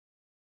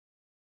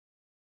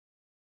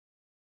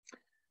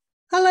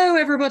Hello,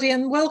 everybody,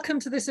 and welcome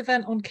to this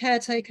event on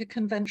caretaker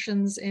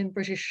conventions in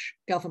British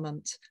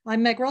government.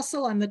 I'm Meg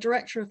Russell, I'm the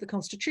Director of the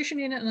Constitution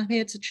Unit, and I'm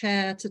here to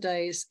chair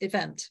today's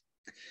event.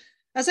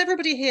 As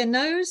everybody here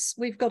knows,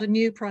 we've got a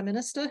new Prime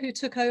Minister who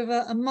took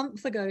over a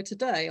month ago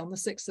today on the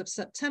 6th of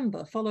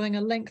September, following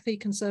a lengthy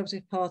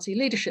Conservative Party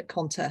leadership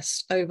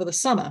contest over the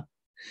summer.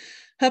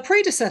 Her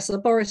predecessor,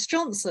 Boris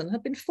Johnson,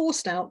 had been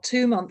forced out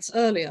 2 months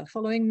earlier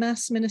following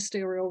mass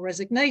ministerial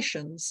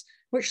resignations,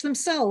 which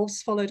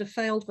themselves followed a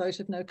failed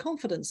vote of no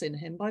confidence in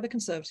him by the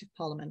Conservative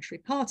Parliamentary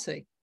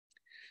Party.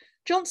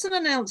 Johnson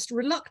announced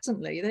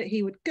reluctantly that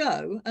he would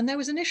go, and there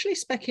was initially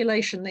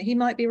speculation that he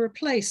might be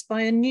replaced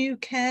by a new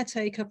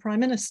caretaker Prime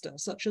Minister,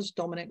 such as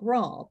Dominic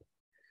Raab.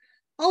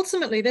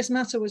 Ultimately, this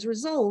matter was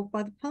resolved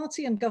by the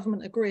party and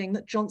government agreeing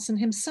that Johnson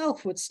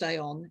himself would stay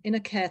on in a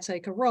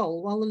caretaker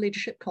role while the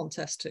leadership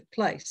contest took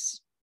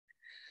place.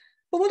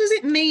 But what does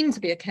it mean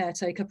to be a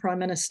caretaker Prime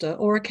Minister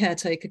or a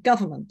caretaker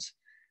government?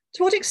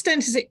 To what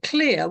extent is it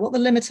clear what the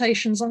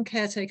limitations on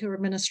caretaker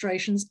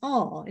administrations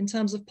are in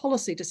terms of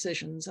policy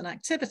decisions and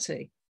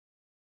activity?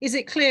 Is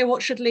it clear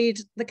what should lead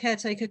the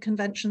caretaker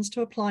conventions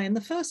to apply in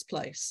the first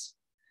place?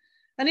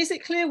 And is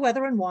it clear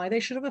whether and why they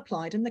should have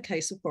applied in the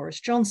case of Boris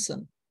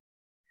Johnson?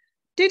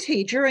 Did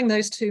he, during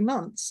those 2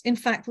 months, in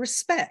fact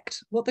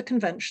respect what the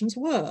conventions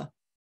were?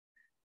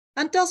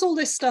 And does all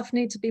this stuff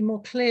need to be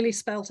more clearly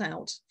spelt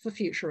out for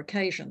future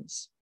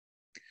occasions?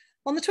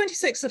 On the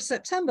 26th of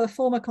September,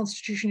 former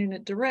Constitution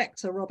Unit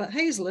Director Robert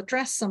Hazel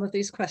addressed some of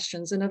these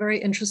questions in a very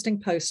interesting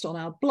post on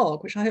our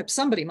blog, which I hope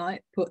somebody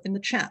might put in the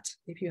chat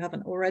if you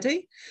haven't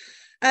already.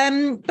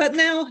 But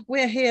now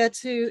we're here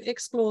to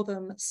explore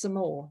them some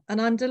more.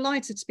 And I'm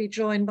delighted to be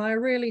joined by a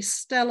really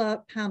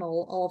stellar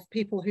panel of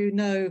people who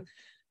know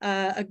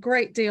a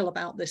great deal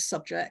about this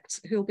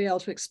subject, who'll be able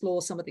to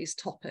explore some of these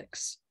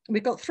topics.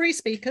 We've got 3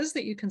 speakers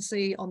that you can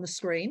see on the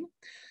screen.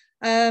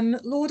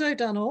 Lord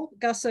O'Donnell,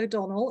 Gus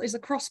O'Donnell, is a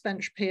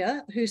crossbench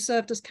peer who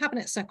served as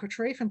Cabinet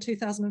Secretary from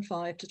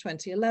 2005 to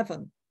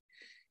 2011.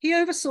 He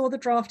oversaw the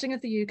drafting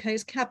of the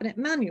UK's Cabinet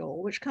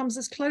Manual, which comes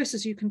as close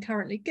as you can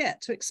currently get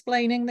to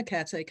explaining the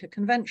caretaker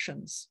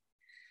conventions.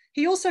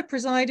 He also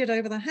presided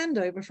over the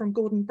handover from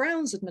Gordon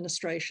Brown's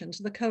administration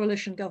to the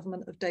coalition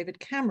government of David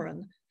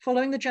Cameron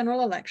following the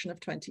general election of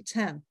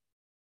 2010.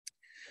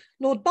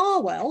 Lord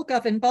Barwell,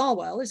 Gavin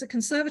Barwell, is a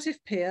Conservative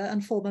peer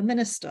and former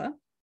minister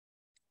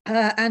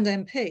and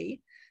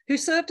MP who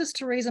served as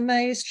Theresa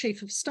May's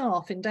Chief of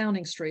Staff in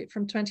Downing Street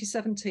from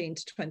 2017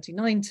 to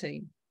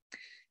 2019.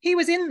 He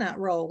was in that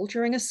role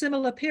during a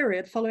similar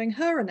period following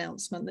her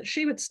announcement that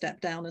she would step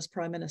down as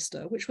Prime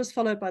Minister, which was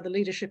followed by the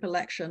leadership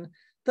election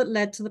that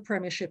led to the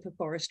premiership of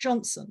Boris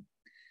Johnson.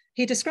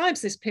 He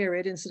describes this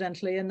period,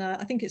 incidentally, in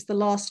I think it's the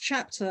last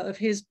chapter of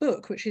his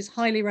book, which is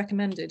highly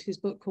recommended, his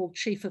book called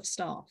Chief of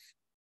Staff.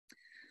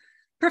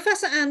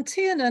 Professor Anne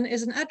Tiernan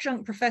is an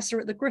adjunct professor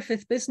at the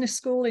Griffith Business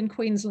School in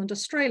Queensland,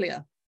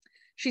 Australia.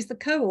 She's the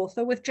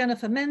co-author with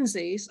Jennifer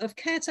Menzies of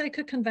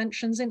Caretaker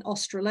Conventions in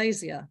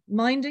Australasia,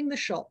 Minding the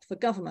Shop for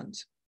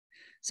Government.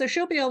 So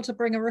she'll be able to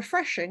bring a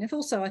refreshing, if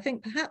also I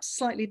think perhaps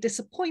slightly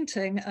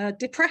disappointing,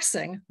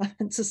 depressing, I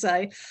meant to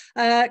say,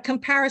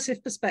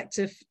 comparative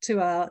perspective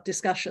to our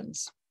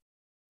discussions.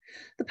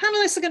 The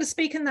panelists are going to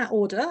speak in that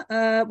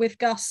order, with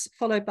Gus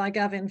followed by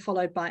Gavin,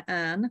 followed by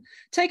Anne,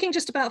 taking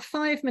just about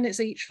 5 minutes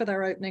each for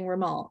their opening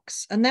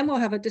remarks. And then we'll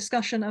have a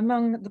discussion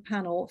among the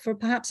panel for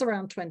perhaps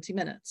around 20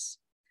 minutes.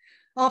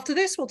 After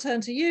this, we'll turn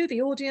to you,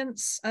 the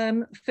audience,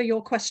 for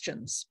your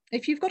questions.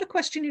 If you've got a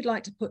question you'd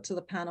like to put to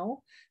the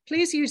panel,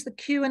 please use the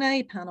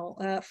Q&A panel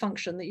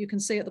function that you can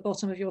see at the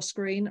bottom of your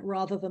screen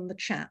rather than the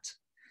chat.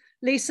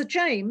 Lisa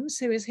James,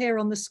 who is here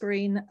on the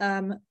screen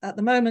at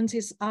the moment,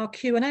 is our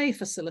Q&A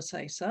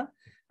facilitator,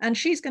 and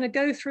she's going to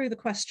go through the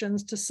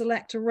questions to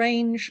select a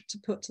range to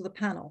put to the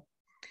panel.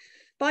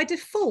 By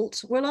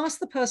default, we'll ask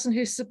the person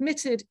who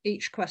submitted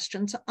each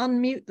question to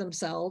unmute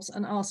themselves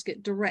and ask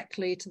it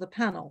directly to the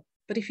panel.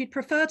 But if you'd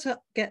prefer to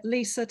get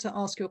Lisa to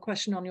ask your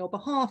question on your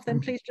behalf, then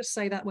please just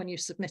say that when you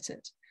submit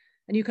it.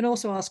 And you can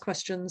also ask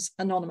questions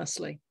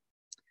anonymously.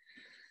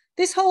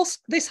 This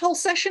whole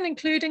session,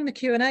 including the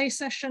Q&A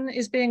session,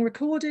 is being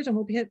recorded and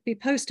will be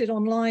posted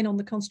online on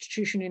the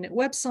Constitution Unit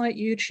website,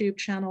 YouTube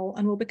channel,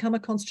 and will become a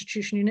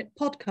Constitution Unit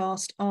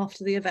podcast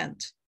after the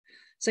event.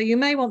 So you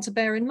may want to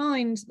bear in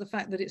mind the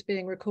fact that it's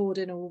being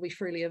recorded and will be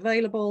freely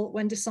available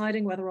when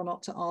deciding whether or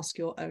not to ask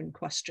your own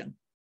question.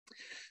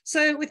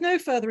 So with no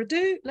further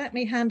ado, let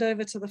me hand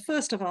over to the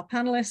first of our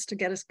panelists to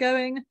get us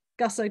going,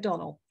 Gus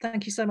O'Donnell.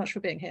 Thank you so much for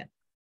being here.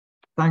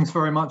 Thanks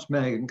very much,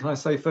 Meg. And can I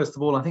say, first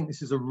of all, I think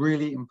this is a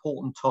really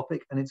important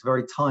topic and it's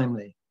very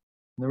timely.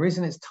 And the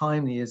reason it's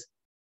timely is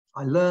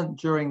I learned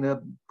during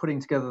the putting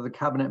together the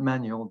Cabinet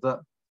Manual that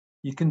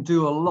you can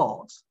do a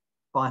lot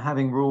by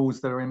having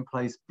rules that are in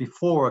place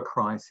before a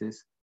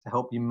crisis to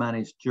help you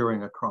manage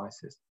during a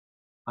crisis.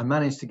 I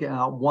managed to get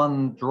out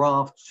one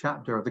draft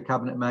chapter of the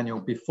Cabinet Manual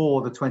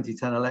before the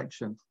 2010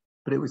 election,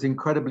 but it was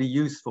incredibly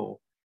useful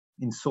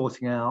in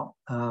sorting out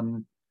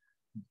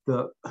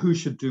who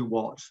should do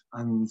what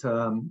and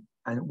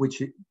and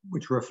which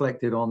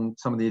reflected on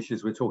some of the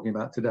issues we're talking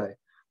about today.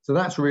 So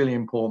that's really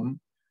important.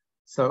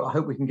 So I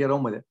hope we can get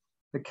on with it.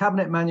 The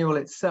Cabinet Manual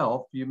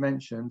itself, you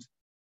mentioned,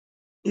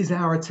 is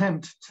our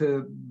attempt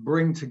to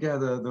bring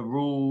together the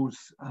rules,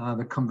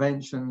 the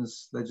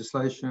conventions,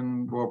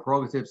 legislation, royal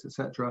prerogatives,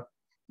 etc.,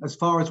 as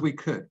far as we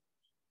could.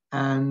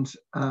 And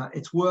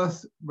it's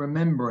worth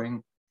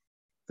remembering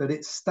that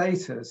its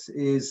status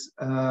is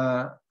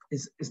not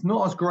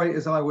as great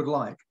as I would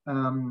like.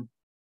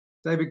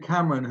 David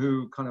Cameron,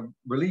 who kind of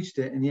released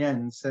it in the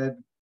end, said,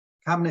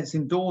 Cabinet's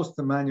endorsed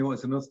the manual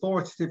as an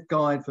authoritative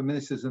guide for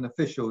ministers and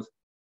officials,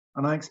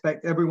 and I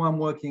expect everyone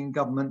working in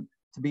government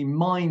to be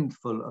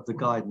mindful of the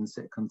guidance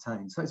it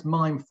contains. So it's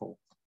mindful.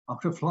 I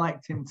would have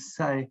liked him to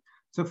say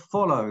to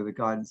follow the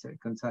guidance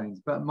it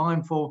contains, but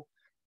mindful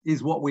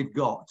is what we've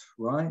got,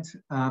 right?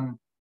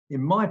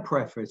 In my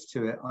preface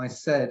to it, I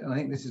said, and I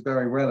think this is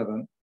very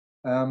relevant,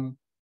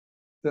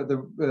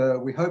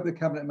 that we hope the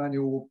Cabinet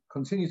Manual will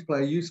continue to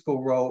play a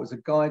useful role as a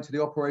guide to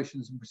the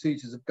operations and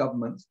procedures of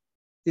governments.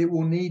 It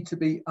will need to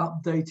be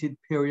updated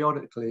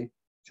periodically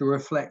to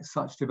reflect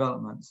such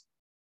developments.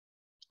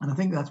 And I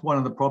think that's one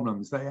of the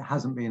problems, that it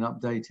hasn't been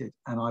updated,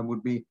 and I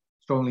would be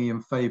strongly in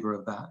favour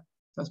of that.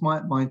 That's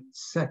my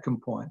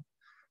second point.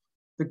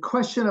 The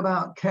question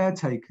about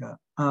caretaker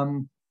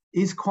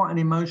is quite an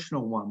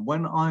emotional one.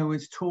 When I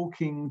was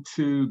talking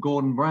to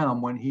Gordon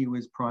Brown when he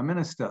was Prime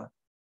Minister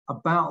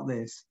about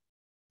this,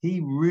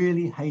 he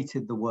really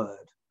hated the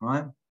word,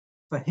 right?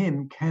 For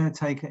him,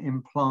 caretaker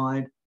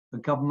implied a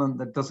government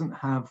that doesn't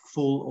have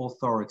full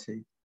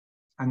authority.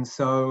 And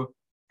so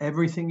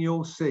everything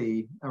you'll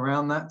see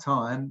around that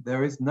time,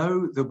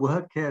 the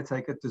word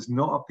caretaker does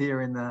not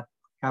appear in the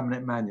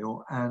Cabinet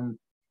Manual, and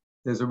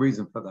there's a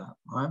reason for that,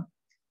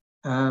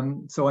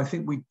 right? So I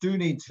think we do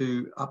need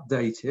to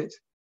update it.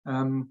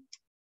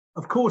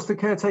 Of course, the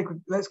caretaker,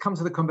 let's come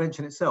to the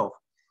convention itself.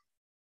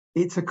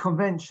 It's a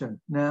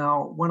convention.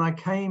 Now, when I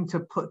came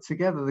to put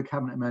together the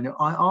Cabinet Manual,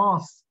 I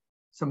asked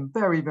some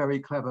very, very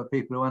clever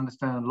people who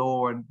understand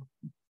law, and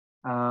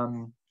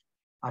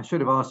I should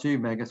have asked you,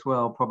 Meg, as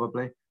well,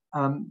 probably.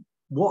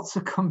 What's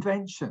a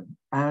convention?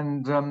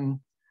 And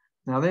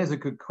now there's a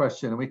good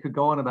question, and we could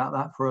go on about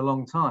that for a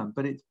long time,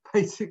 but it's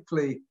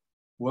basically,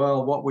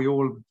 well, what we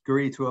all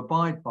agree to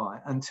abide by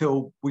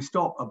until we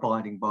stop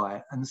abiding by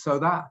it. And so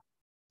that,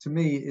 to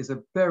me, is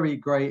a very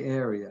grey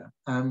area.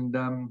 And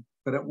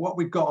but what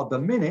we've got at the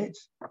minute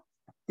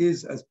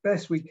is, as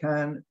best we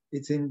can,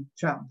 it's in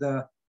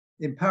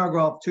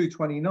paragraph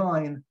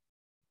 229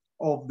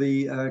 of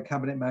the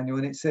Cabinet Manual,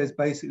 and it says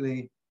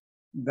basically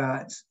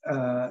that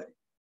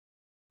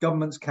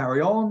governments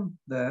carry on,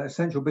 the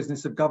essential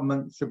business of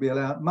government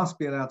must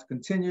be allowed to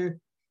continue,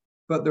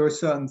 but there are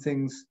certain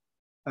things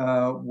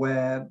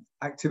where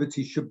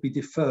activity should be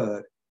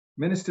deferred.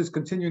 Ministers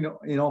continue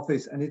in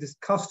office, and it is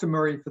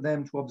customary for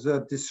them to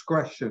observe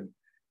discretion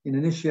in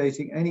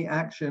initiating any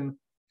action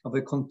of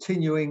a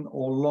continuing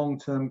or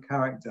long-term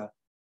character.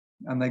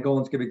 And they go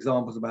on to give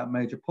examples about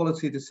major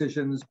policy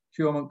decisions,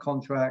 procurement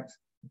contracts,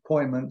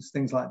 appointments,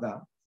 things like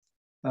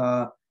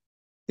that.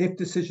 If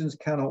decisions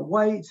cannot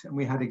wait, and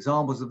we had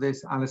examples of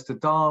this, Alistair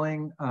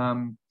Darling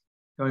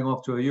going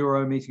off to a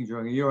Euro meeting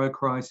during a Euro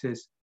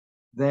crisis,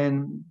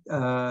 then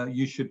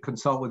you should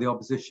consult with the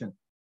opposition.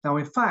 Now,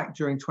 in fact,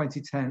 during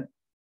 2010,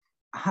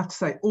 I have to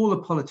say all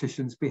the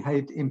politicians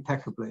behaved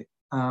impeccably.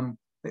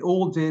 They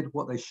all did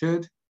what they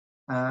should.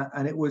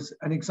 And it was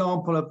an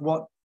example of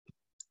what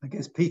I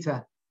guess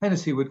Peter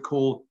Hennessy would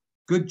call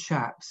good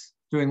chaps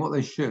doing what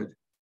they should.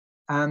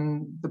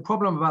 And the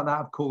problem about that,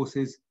 of course,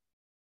 is,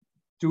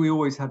 do we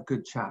always have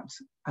good chaps?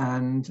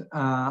 And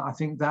I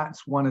think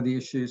that's one of the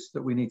issues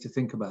that we need to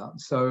think about.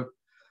 So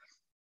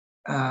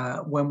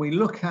when we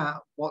look at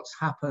what's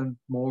happened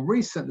more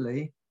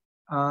recently,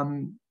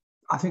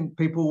 I think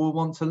people will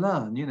want to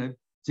learn,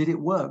 did it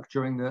work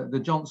during the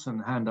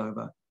Johnson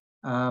handover?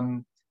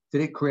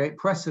 Did it create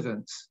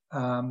precedents?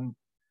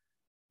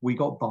 We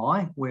got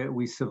by,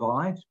 we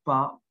survived,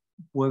 but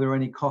were there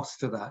any costs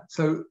to that?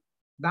 So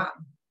that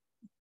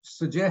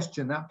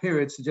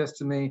period suggests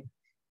to me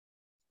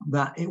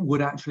that it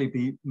would actually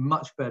be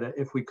much better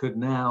if we could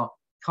now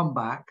come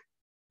back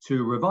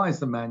to revise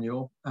the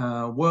manual,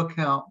 work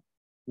out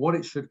what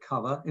it should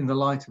cover in the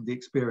light of the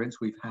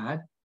experience we've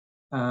had.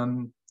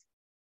 And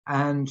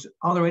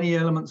are there any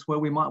elements where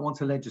we might want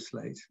to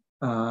legislate?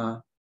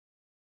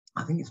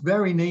 I think it's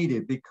very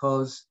needed,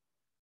 because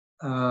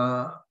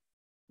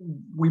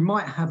we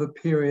might have a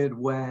period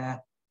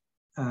where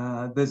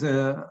there's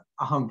a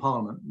hung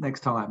parliament next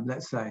time,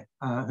 let's say,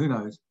 who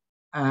knows?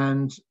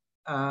 And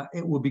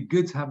it would be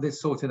good to have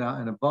this sorted out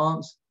in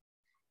advance.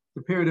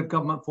 The period of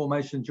government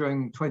formation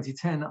during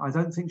 2010, I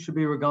don't think should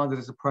be regarded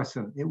as a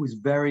precedent. It was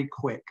very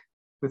quick.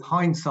 With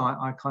hindsight,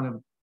 I kind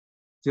of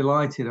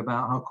delighted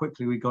about how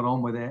quickly we got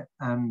on with it.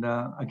 And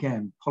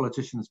again,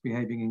 politicians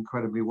behaving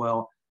incredibly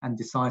well and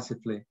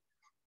decisively.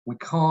 We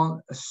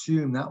can't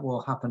assume that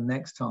will happen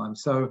next time.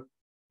 So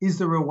is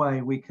there a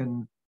way we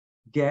can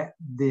get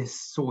this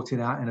sorted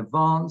out in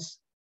advance?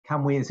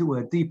 Can we, as it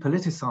were,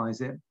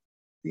 depoliticize it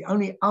The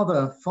only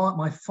other,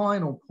 my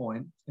final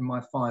point in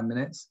my 5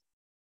 minutes,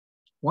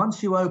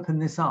 once you open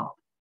this up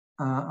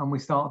and we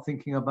start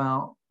thinking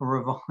about a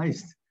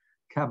revised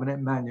cabinet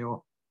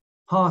manual,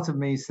 part of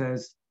me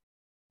says,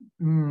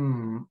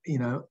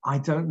 I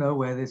don't know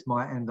where this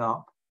might end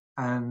up.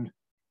 And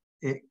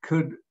it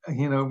could,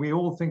 we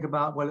all think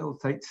about, well, it'll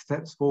take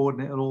steps forward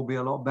and it'll all be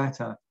a lot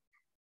better,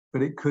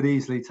 but it could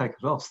easily take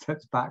a lot of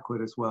steps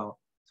backward as well.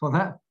 So on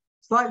that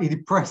slightly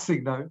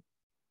depressing note,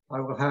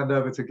 I will hand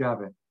over to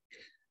Gavin.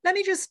 Let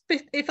me just,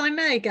 if I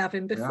may,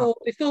 Gavin, before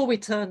we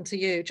turn to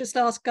you, just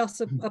ask Gus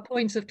a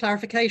point of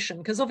clarification,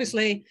 because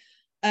obviously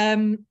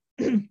the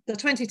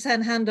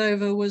 2010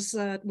 handover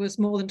was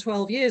more than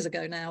 12 years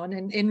ago now.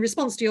 And in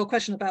response to your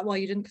question about why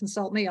you didn't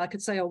consult me, I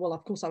could say, oh, well,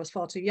 of course, I was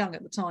far too young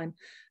at the time,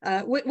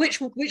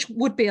 which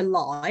would be a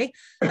lie.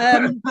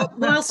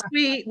 Whilst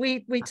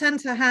we tend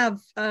to have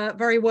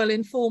very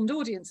well-informed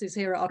audiences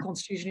here at our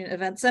Constitution Unit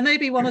events, there may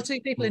be one or two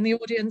people in the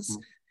audience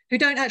who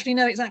don't actually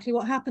know exactly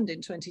what happened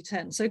in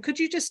 2010. So could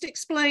you just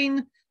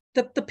explain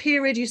the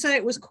period? You say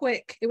it was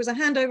quick. It was a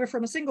handover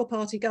from a single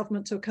party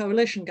government to a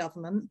coalition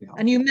government. Yeah.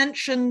 And you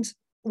mentioned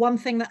one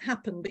thing that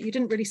happened, but you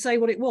didn't really say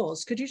what it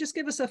was. Could you just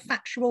give us a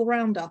factual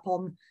roundup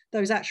on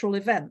those actual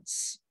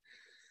events?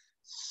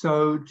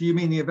 So do you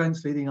mean the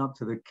events leading up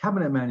to the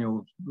cabinet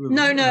manual?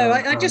 No,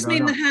 I just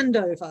mean the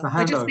handover.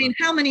 I just mean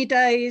how many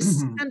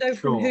days, handover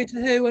from who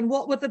to who, and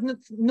what were the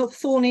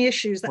thorny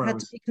issues that had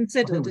to be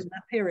considered in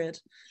that period?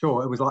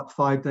 Sure, it was like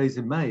 5 days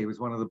in May. It was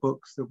one of the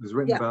books that was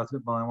written about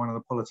it by one of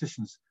the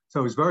politicians. So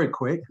it was very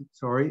quick,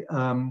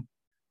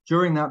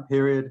 During that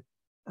period,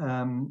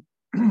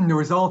 the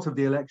result of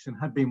the election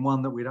had been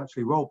one that we'd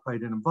actually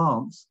role-played in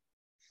advance,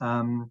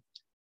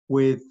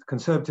 with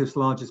Conservatives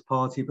largest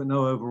party, but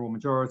no overall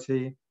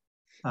majority.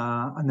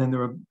 And then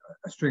there were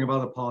a string of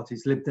other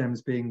parties, Lib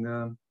Dems being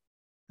the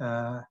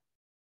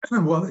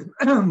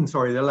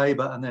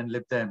Labour and then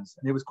Lib Dems.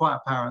 And it was quite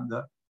apparent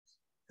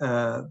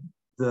that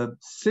the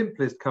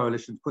simplest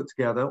coalition put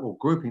together, or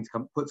grouping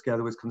to put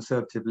together, was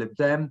Conservative Lib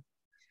Dem.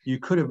 You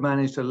could have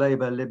managed a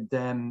Labour, Lib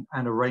Dem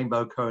and a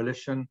rainbow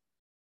coalition.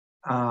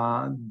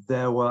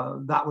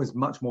 That was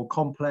much more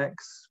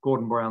complex.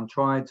 Gordon Brown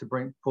tried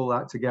to pull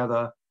that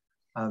together.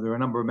 There were a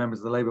number of members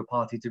of the Labour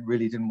Party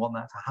really didn't want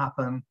that to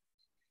happen.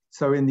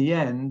 So in the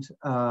end,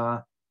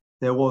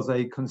 there was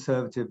a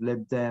Conservative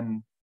Lib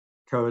Dem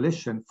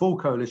coalition, full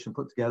coalition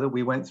put together.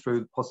 We went through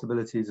the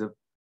possibilities of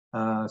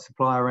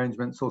supply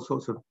arrangements, all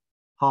sorts of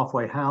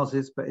halfway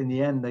houses, but in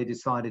the end, they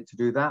decided to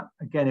do that.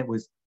 Again, it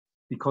was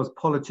because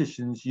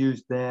politicians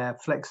used their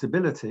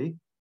flexibility,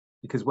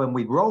 because when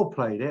we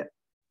role-played it,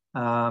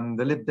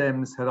 the Lib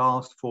Dems had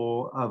asked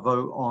for a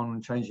vote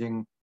on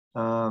changing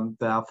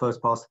our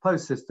first past the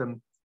post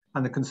system,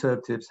 and the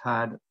Conservatives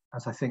had,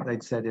 as I think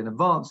they'd said in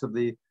advance of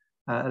the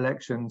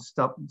election,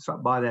 stuck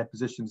by their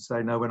position to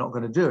say, no, we're not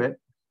going to do it.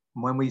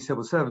 And when we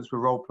civil servants were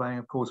role-playing,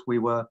 of course, we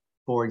were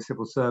boring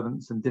civil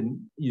servants and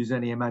didn't use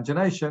any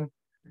imagination,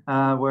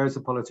 whereas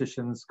the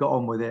politicians got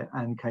on with it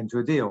and came to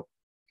a deal.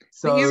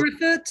 So, but you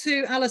referred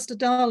to Alistair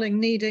Darling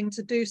needing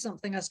to do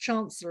something as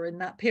Chancellor in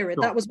that period.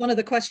 Sure. That was one of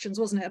the questions,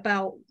 wasn't it,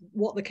 about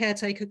what the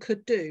caretaker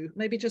could do?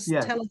 Maybe just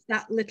tell us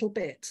that little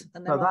bit.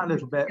 And then that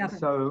little bit. Gavin.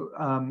 So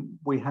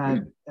we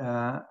had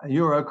a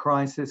Euro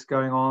crisis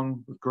going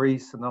on with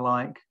Greece and the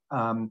like.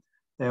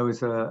 There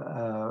was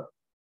a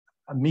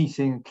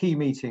key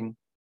meeting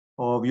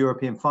of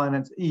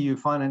EU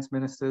finance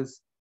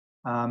ministers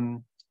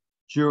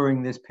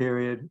during this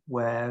period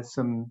where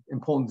some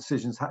important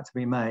decisions had to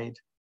be made.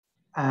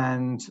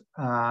 And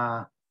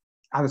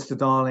Alistair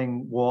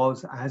Darling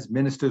was, as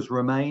ministers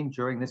remained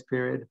during this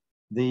period,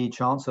 the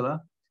Chancellor.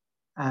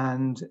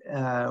 And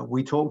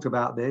we talked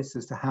about this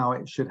as to how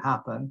it should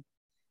happen.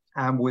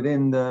 And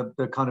within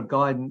the kind of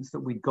guidance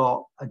that we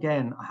got,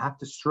 again, I have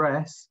to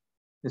stress,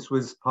 this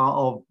was part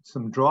of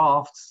some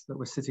drafts that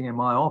were sitting in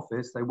my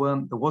office. There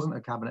wasn't a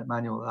cabinet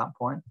manual at that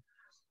point.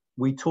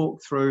 We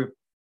talked through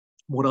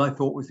what I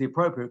thought was the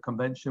appropriate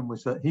convention,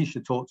 was that he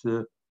should talk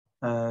to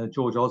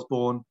George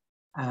Osborne.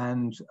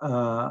 And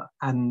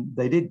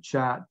they did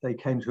chat. They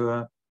came to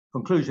a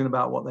conclusion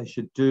about what they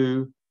should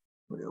do,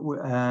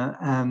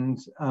 and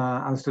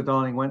Alistair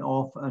Darling went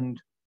off and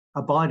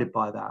abided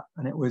by that.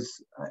 And it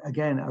was,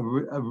 again,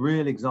 a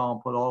real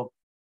example of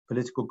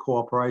political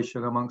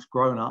cooperation amongst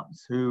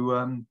grown-ups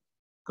who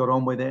got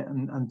on with it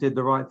and did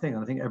the right thing.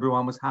 And I think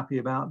everyone was happy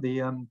about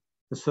the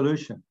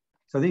solution.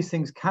 So these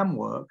things can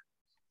work,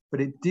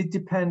 but it did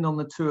depend on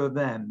the two of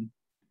them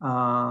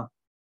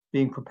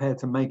being prepared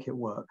to make it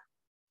work.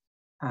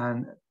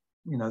 And,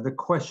 the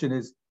question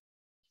is,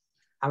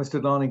 Alistair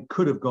Darling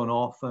could have gone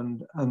off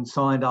and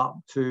signed up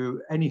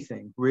to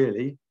anything,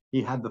 really.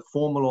 He had the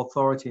formal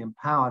authority and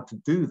power to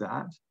do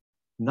that.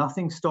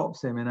 Nothing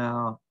stops him in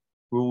our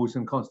rules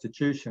and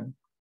constitution,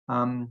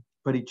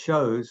 but he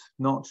chose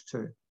not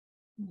to,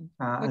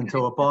 and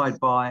to abide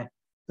by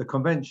the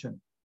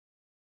convention.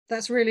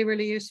 That's really,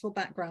 really useful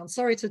background.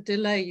 Sorry to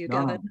delay you,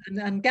 No. Gavin.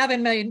 And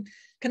Gavin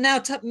can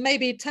now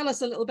maybe tell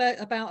us a little bit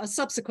about a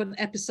subsequent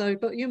episode,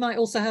 but you might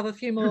also have a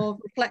few more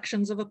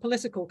reflections of a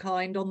political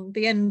kind on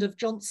the end of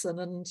Johnson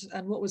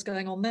and what was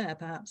going on there,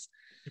 perhaps.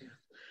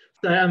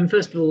 So,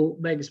 first of all,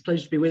 Meg, it's a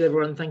pleasure to be with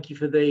everyone. Thank you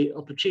for the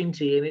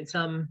opportunity. And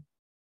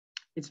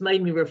it's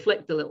made me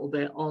reflect a little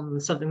bit on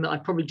something that I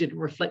probably didn't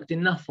reflect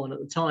enough on at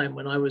the time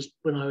when I was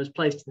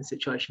placed in the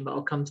situation, but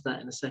I'll come to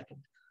that in a second.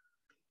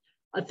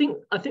 I think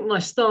my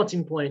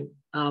starting point,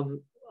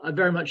 I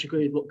very much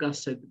agree with what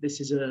Gus said, that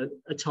this is a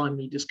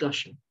timely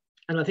discussion.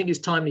 And I think it's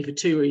timely for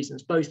two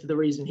reasons, both for the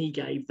reason he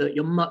gave, that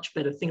you're much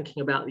better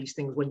thinking about these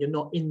things when you're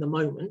not in the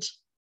moment.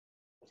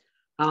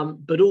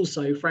 But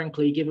also,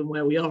 frankly, given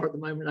where we are at the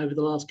moment over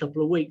the last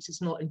couple of weeks,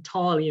 it's not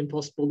entirely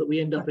impossible that we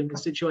end up in the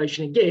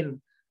situation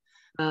again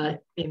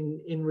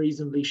in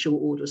reasonably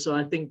short order. So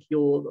I think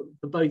for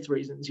both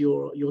reasons,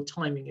 your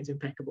timing is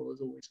impeccable as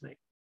always, Meg.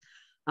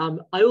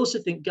 I also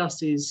think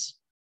Gus is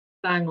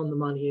bang on the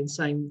money in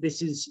saying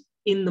this is,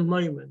 in the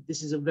moment,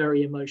 this is a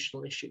very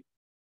emotional issue,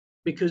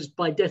 because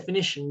by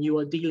definition, you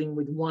are dealing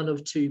with one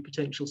of two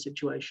potential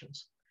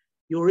situations.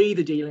 You're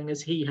either dealing,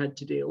 as he had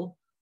to deal,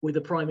 with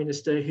a prime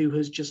minister who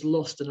has just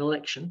lost an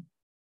election,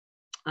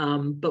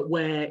 but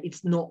where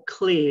it's not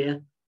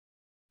clear,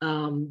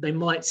 they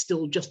might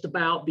still just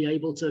about be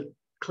able to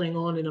cling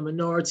on in a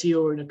minority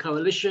or in a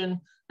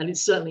coalition, and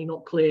it's certainly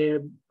not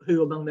clear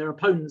who among their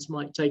opponents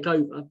might take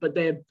over, but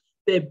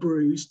they're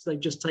bruised, they've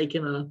just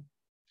taken a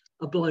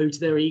blow to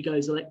their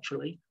egos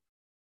electorally.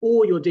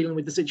 Or you're dealing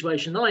with the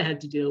situation I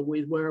had to deal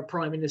with, where a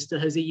prime minister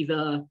has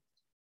either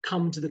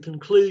come to the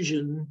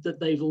conclusion that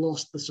they've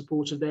lost the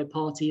support of their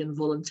party and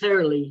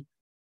voluntarily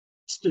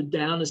stood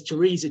down, as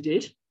Theresa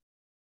did,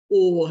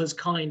 or has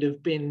kind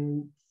of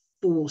been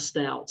forced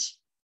out.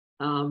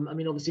 I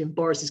mean, obviously in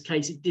Boris's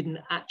case, it didn't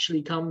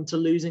actually come to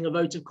losing a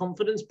vote of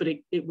confidence, but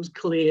it was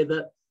clear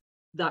that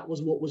that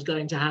was what was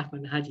going to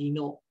happen had he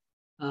not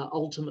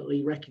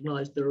ultimately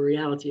recognised the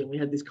reality. And we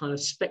had this kind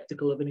of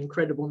spectacle of an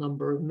incredible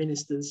number of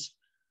ministers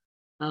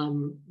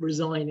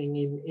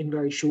resigning in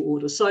very short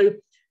order. So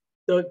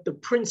the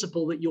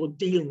principle that you're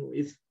dealing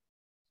with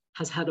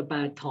has had a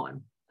bad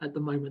time at the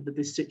moment that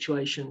this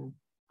situation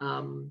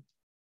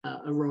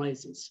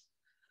arises.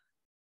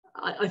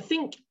 I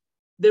think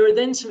there are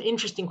then some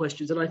interesting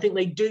questions, and I think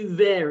they do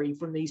vary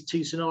from these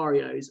two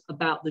scenarios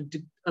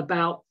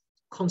about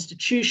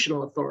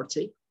constitutional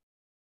authority,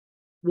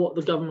 what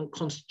the government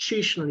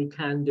constitutionally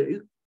can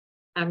do,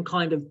 and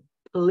kind of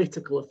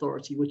political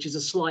authority, which is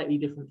a slightly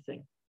different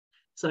thing.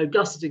 So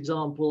Gus's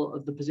example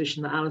of the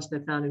position that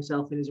Alistair found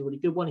himself in is a really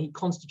good one. He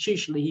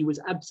was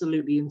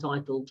absolutely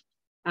entitled,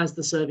 as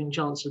the serving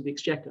Chancellor of the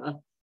Exchequer,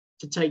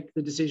 to take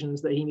the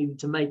decisions that he needed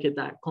to make at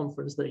that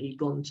conference that he'd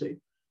gone to.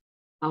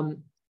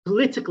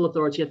 Political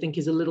authority, I think,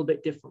 is a little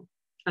bit different.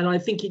 And I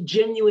think it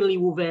genuinely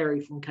will vary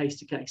from case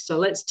to case. So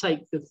let's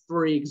take the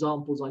three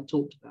examples I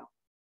talked about.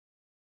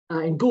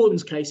 In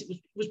Gordon's case, it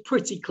was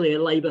pretty clear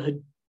Labour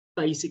had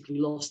basically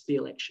lost the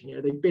election. You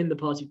know, they'd been the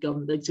party of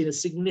government. They'd seen a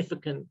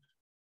significant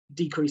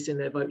decrease in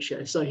their vote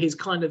share. So his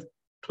kind of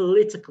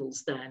political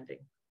standing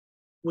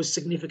was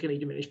significantly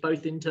diminished,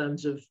 both in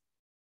terms of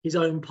his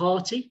own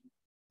party,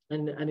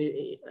 and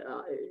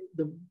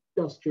the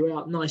Gus drew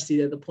out nicely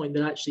there the point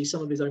that actually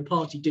some of his own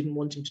party didn't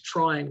want him to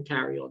try and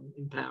carry on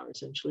in power,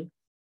 essentially,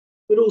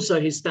 but also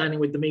his standing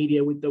with the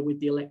media, with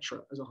the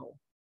electorate as a whole.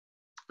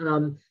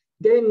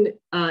 Then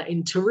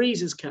in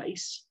Theresa's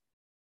case,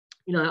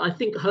 you know, I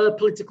think her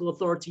political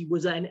authority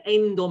was at an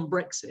end on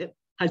Brexit.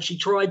 Had she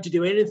tried to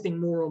do anything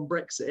more on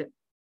Brexit,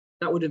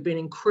 that would have been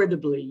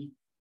incredibly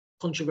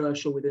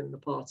controversial within the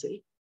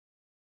party.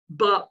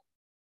 But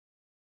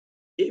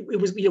it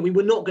was, you know, we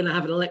were not going to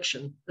have an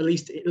election, at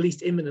least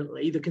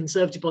imminently. The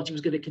Conservative Party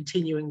was going to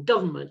continue in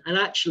government. And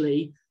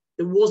actually,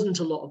 there wasn't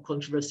a lot of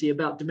controversy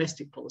about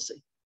domestic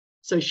policy.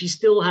 So she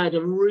still had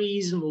a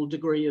reasonable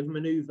degree of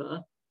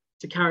manoeuvre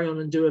to carry on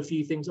and do a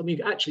few things. I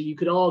mean, actually, you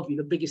could argue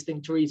the biggest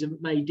thing Theresa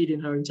May did in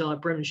her entire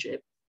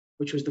premiership,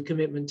 which was the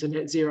commitment to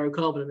net zero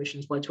carbon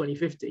emissions by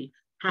 2050,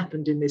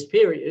 happened in this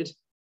period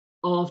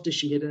after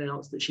she had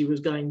announced that she was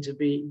going to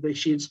be, that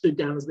she had stood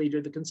down as leader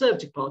of the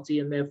Conservative Party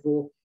and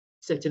therefore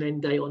set an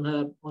end date on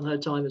her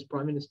time as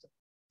Prime Minister.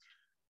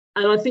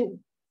 And I think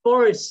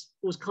Boris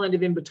was kind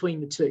of in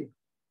between the two,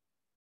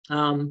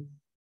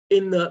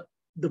 in that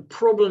the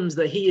problems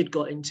that he had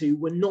got into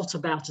were not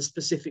about a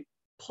specific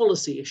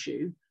policy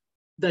issue.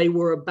 They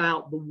were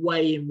about the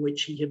way in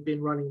which he had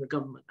been running the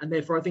government. And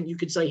therefore, I think you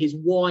could say his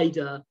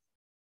wider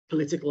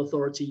political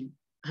authority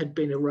had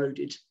been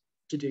eroded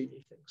to do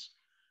new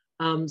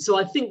things. So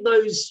I think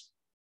this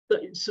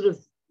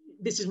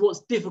is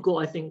what's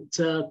difficult, I think,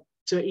 to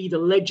either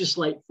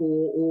legislate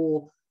for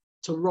or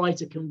to write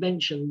a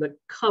convention that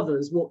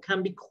covers what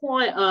can be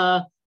quite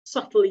a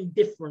subtly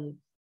different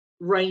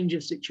range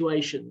of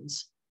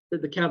situations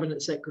that the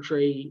Cabinet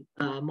Secretary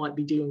might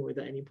be dealing with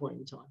at any point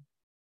in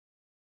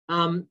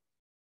time.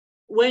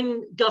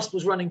 When Gus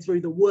was running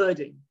through the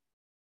wording,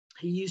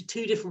 he used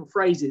two different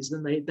phrases,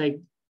 and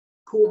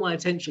caught my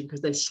attention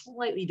because they're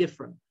slightly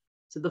different.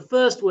 So the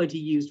first word he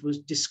used was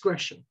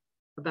discretion,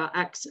 about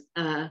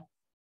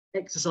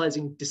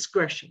exercising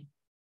discretion.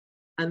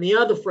 And the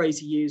other phrase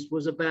he used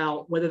was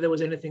about whether there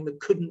was anything that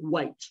couldn't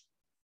wait.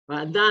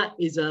 Right? And that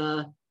is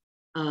a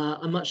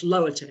much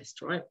lower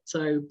test, right?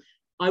 So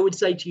I would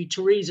say to you,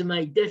 Theresa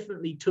May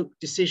definitely took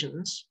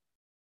decisions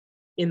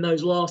in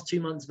those last 2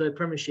 months of her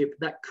premiership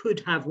that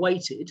could have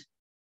waited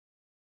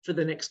for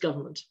the next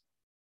government.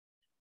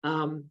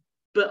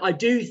 But I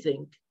do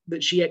think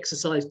that she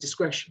exercised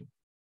discretion.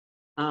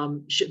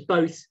 She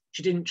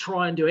didn't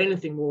try and do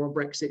anything more on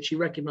Brexit. She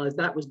recognised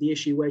that was the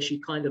issue where she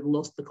kind of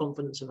lost the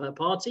confidence of her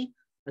party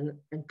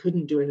and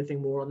couldn't do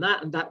anything more on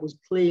that. And that was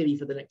clearly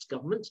for the next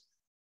government.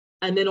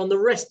 And then on the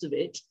rest of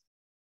it,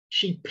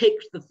 she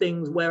picked the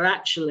things where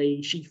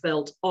actually she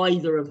felt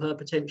either of her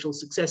potential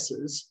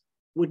successors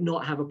would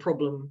not have a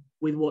problem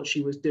with what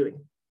she was doing.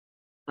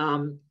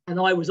 And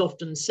I was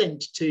often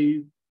sent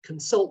to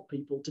consult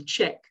people to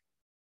check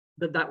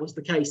that that was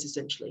the case,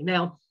 essentially.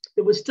 Now,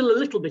 there was still a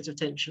little bit of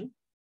tension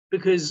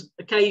because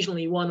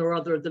occasionally one or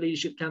other of the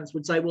leadership candidates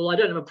would say, well, I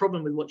don't have a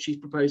problem with what she's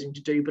proposing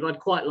to do, but I'd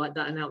quite like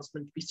that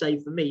announcement to be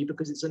saved for me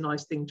because it's a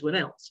nice thing to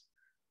announce.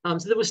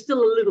 So there was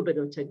still a little bit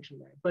of tension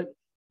there. But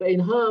in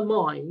her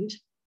mind,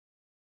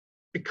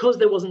 because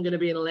there wasn't going to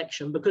be an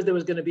election, because there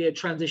was going to be a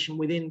transition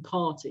within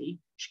party,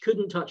 she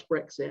couldn't touch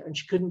Brexit and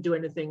she couldn't do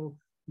anything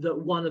that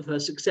one of her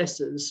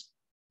successors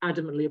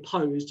adamantly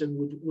opposed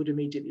and would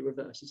immediately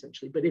reverse,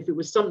 essentially. But if it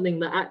was something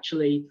that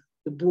actually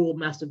the broad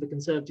mass of the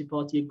Conservative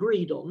Party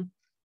agreed on,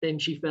 then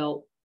she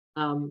felt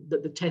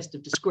that the test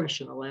of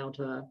discretion allowed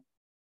her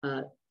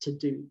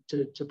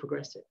to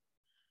progress it.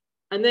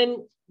 And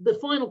then the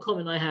final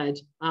comment I had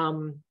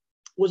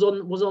was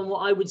on what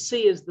I would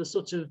see as the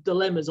sort of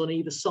dilemmas on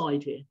either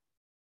side here.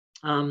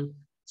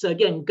 So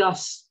again,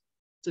 Gus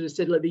sort of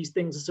said, look, these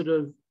things are sort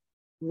of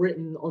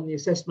written on the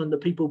assessment that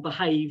people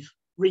behave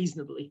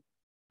reasonably,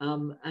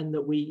 and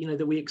that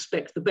we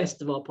expect the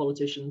best of our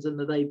politicians and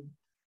that they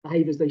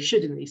behave as they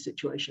should in these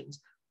situations.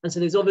 And so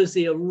there's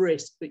obviously a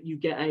risk that you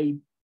get a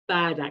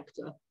bad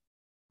actor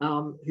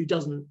who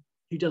doesn't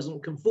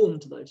conform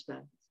to those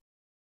standards.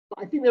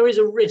 But I think there is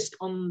a risk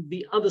on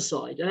the other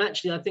side. And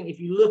actually, I think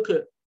if you look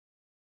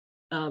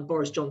at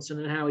Boris Johnson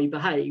and how he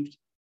behaved,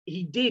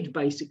 he did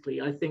basically,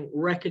 I think,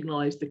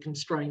 recognize the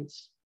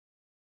constraints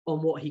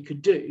on what he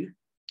could do.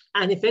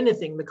 And if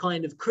anything, the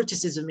kind of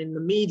criticism in the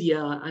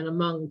media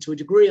and to a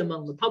degree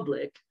among the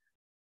public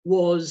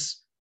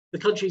was the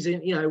country's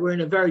we're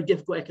in a very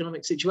difficult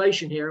economic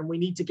situation here and we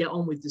need to get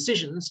on with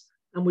decisions,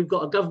 and we've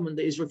got a government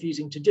that is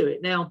refusing to do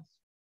it. Now,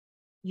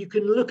 you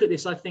can look at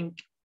this, I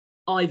think,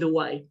 either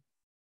way.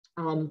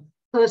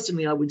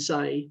 Personally, I would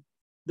say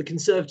the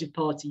Conservative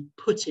Party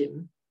put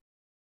him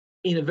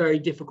in a very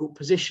difficult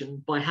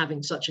position by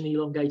having such an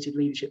elongated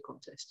leadership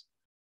contest.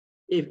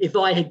 If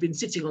I had been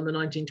sitting on the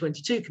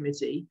 1922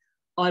 committee,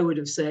 I would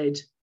have said,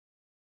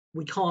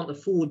 we can't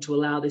afford to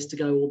allow this to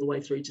go all the way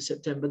through to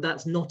September.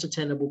 That's not a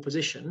tenable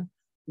position.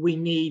 We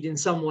need in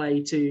some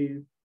way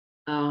to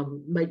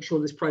make sure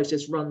this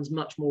process runs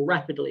much more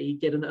rapidly,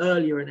 get an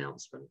earlier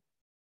announcement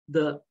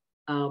that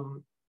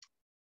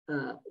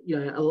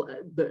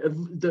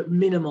that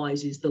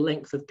minimises the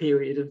length of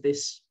period of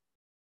this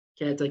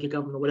caretaker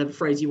government, or whatever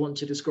phrase you want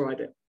to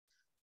describe it.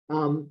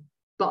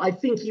 But I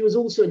think he was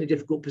also in a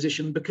difficult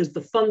position because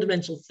the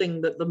fundamental thing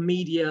that the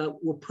media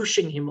were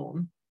pushing him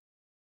on,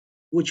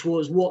 which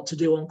was what to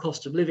do on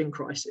cost of living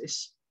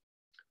crisis,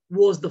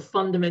 was the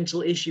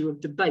fundamental issue of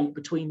debate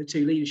between the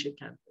two leadership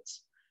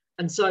candidates.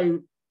 And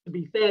so, to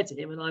be fair to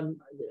him, and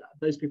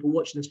those people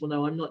watching this will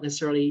know I'm not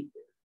necessarily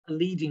a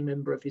leading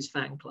member of his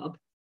fan club,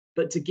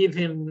 but to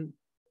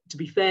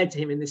be fair to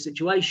him in this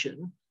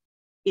situation,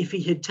 if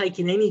he had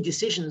taken any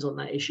decisions on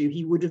that issue,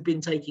 he would have been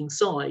taking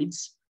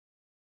sides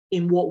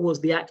in what was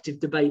the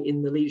active debate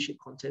in the leadership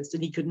contest,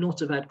 and he could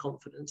not have had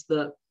confidence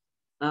that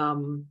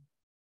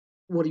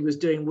what he was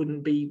doing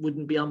wouldn't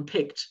be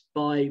unpicked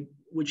by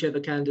whichever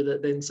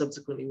candidate then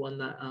subsequently won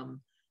that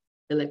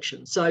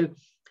election. So,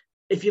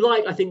 if you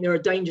like, I think there are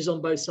dangers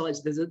on both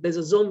sides. There's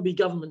a zombie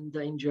government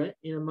danger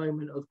in a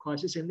moment of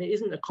crisis, and there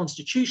isn't a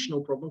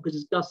constitutional problem because,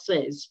 as Gus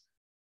says,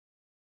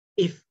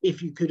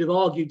 if you could have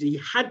argued that he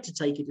had to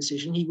take a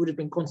decision, he would have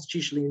been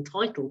constitutionally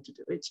entitled to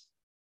do it,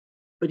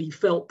 but he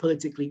felt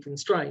politically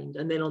constrained.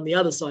 And then on the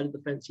other side of the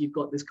fence, you've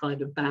got this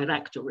kind of bad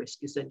actor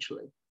risk,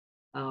 essentially,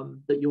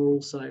 that you're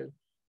also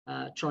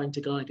trying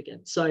to guide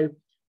against. So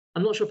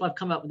I'm not sure if I've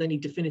come up with any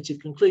definitive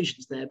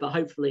conclusions there, but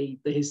hopefully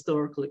the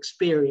historical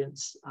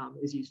experience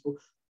is useful.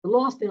 The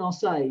last thing I'll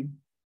say,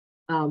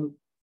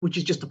 which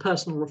is just a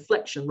personal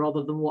reflection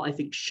rather than what I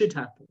think should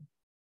happen,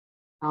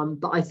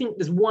 but I think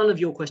there's one of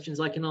your questions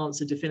I can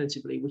answer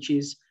definitively, which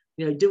is,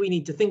 do we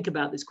need to think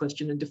about this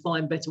question and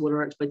define better what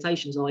our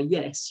expectations are?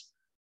 Yes,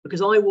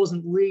 because I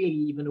wasn't really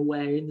even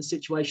aware in the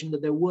situation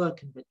that there were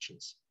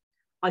conventions.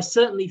 I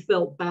certainly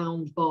felt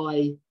bound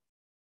by,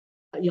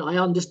 I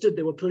understood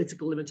there were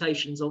political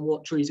limitations on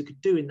what Theresa could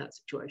do in that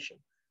situation,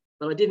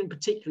 but I didn't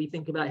particularly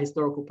think about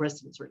historical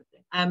precedents or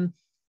anything.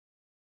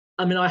 And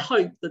I mean, I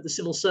hope that the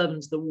civil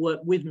servants that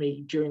worked with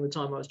me during the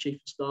time I was chief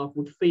of staff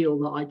would feel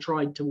that I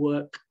tried to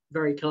work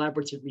very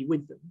collaboratively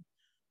with them.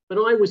 But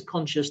I was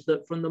conscious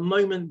that from the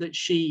moment that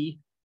she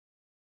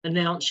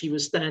announced she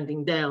was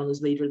standing down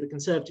as leader of the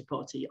Conservative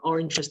Party, our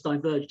interests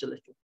diverged a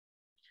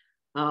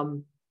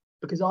little.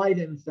 Because I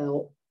then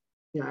felt,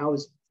 I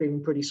was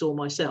feeling pretty sore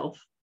myself.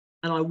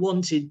 And I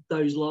wanted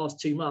those last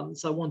 2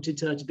 months, I wanted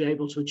her to be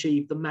able to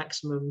achieve the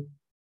maximum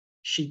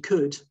she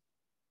could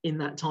in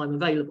that time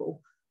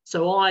available.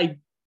 So I,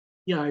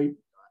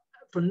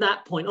 from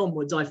that point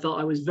onwards, I felt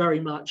I was very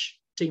much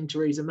Team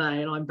Theresa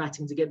May, and I'm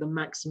batting to get the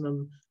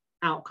maximum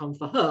outcome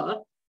for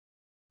her.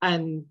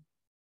 And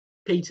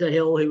Peter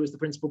Hill, who was the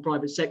principal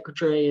private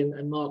secretary,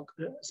 and Mark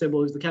Sibble,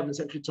 who was the cabinet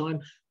secretary at the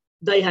time,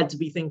 they had to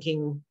be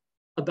thinking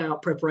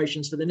about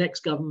preparations for the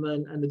next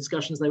government and the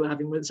discussions they were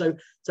having with. So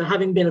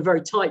having been a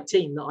very tight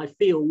team that I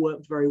feel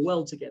worked very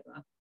well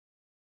together,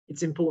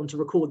 it's important to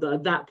record that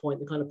at that point,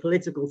 the kind of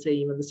political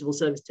team and the civil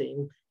service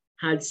team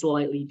had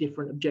slightly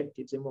different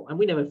objectives and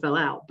we never fell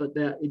out, but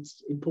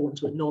it's important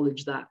to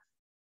acknowledge that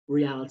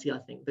reality, I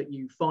think, that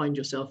you find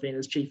yourself in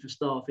as chief of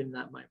staff in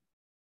that moment.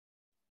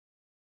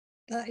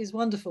 That is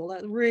wonderful.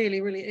 That's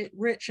really, really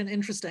rich and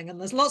interesting. And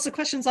there's lots of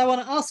questions I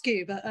want to ask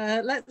you, but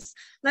let's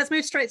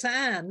move straight to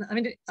Anne. I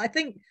mean, I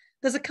think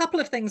there's a couple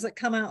of things that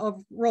come out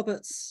of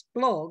Robert's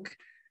blog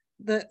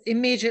that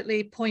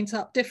immediately point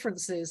up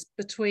differences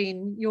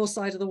between your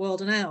side of the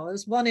world and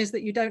ours. One is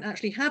that you don't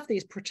actually have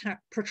these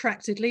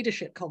protracted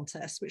leadership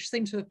contests, which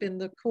seem to have been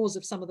the cause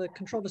of some of the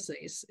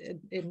controversies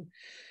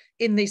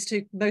in these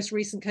two most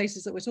recent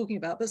cases that we're talking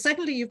about. But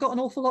secondly, you've got an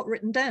awful lot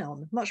written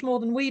down, much more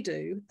than we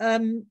do.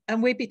 And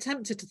we'd be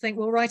tempted to think,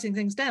 well, writing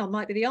things down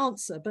might be the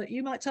answer, but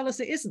you might tell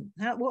us it isn't.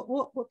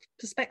 What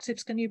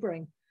perspectives can you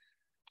bring?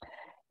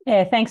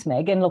 Yeah, thanks,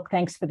 Meg. And look,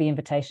 thanks for the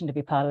invitation to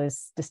be part of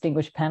this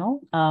distinguished panel.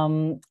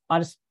 I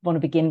just want to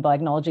begin by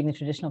acknowledging the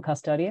traditional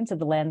custodians of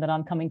the land that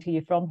I'm coming to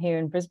you from here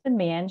in Brisbane.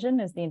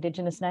 Meanjin is the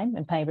Indigenous name,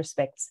 and pay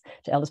respects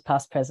to elders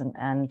past, present,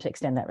 and to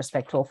extend that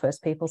respect to all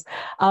First Peoples.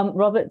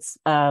 Robert's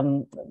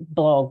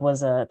blog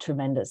was a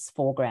tremendous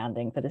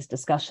foregrounding for this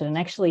discussion. And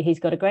actually, he's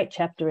got a great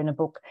chapter in a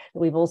book that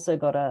we've also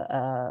got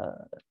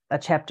a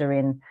chapter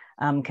in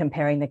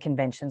comparing the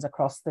conventions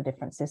across the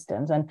different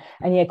systems. And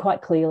yeah,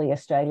 quite clearly,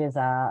 Australia's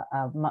are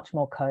much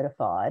more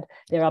codified.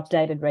 They're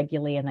updated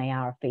regularly, and they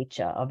are a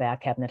feature of our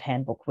Cabinet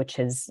Handbook, which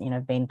has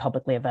been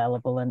publicly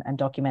available and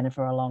documented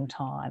for a long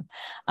time.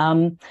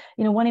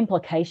 One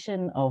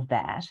implication of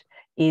that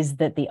is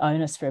that the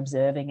onus for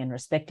observing and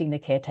respecting the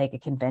caretaker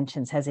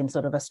conventions has in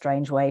sort of a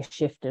strange way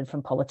shifted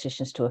from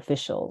politicians to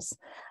officials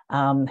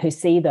who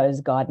see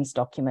those guidance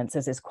documents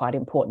as this quite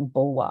important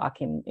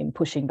bulwark in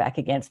pushing back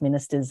against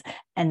ministers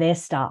and their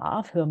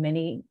staff, who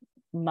are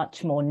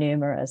much more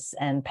numerous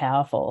and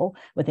powerful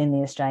within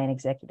the Australian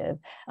executive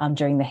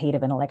during the heat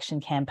of an election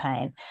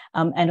campaign.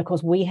 And of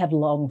course, we have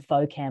long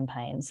faux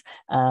campaigns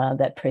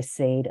that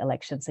precede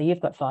elections. So you've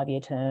got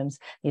 5-year terms.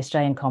 The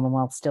Australian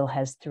Commonwealth still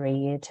has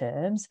 3-year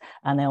terms,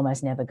 and they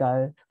almost never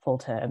go full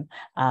term.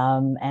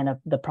 And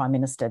the Prime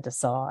Minister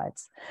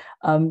decides.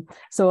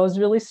 So I was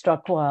really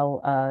struck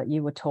while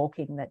you were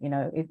talking that,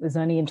 it was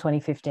only in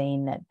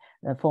 2015 that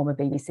the former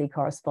BBC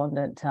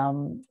correspondent,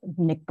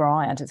 Nick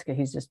Bryant,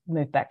 who's just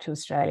moved back to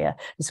Australia,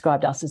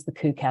 described us as the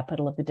coup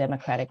capital of the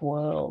democratic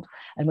world.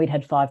 And we'd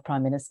had 5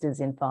 prime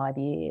ministers in 5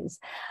 years.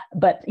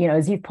 But,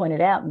 as you've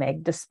pointed out,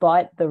 Meg,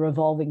 despite the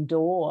revolving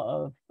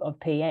door of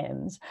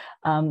PMs,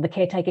 the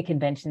caretaker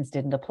conventions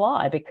didn't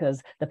apply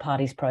because the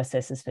party's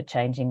processes for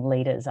changing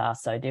leaders are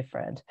so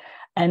different.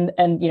 And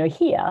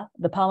here,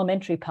 the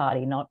parliamentary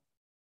party, not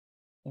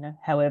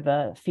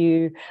however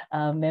few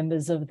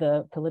members of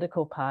the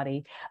political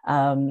party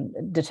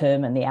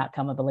determine the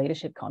outcome of a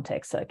leadership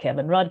context. So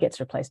Kevin Rudd gets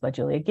replaced by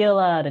Julia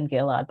Gillard, and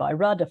Gillard by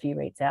Rudd a few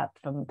reads out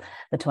from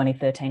the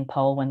 2013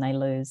 poll when they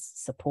lose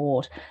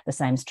support. The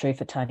same's true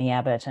for Tony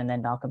Abbott and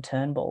then Malcolm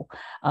Turnbull.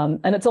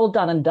 And it's all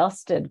done and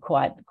dusted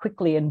quite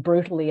quickly and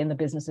brutally, and the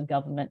business of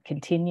government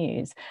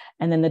continues.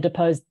 And then the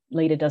deposed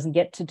leader doesn't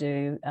get to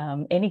do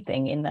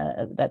anything in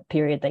that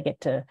period. They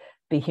get to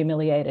be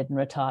humiliated and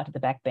retire to the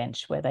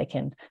backbench, where they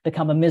can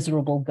become a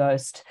miserable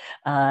ghost,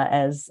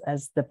 as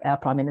our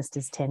prime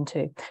ministers tend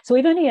to. So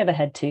we've only ever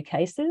had 2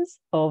 cases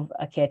of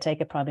a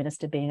caretaker prime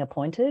minister being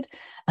appointed.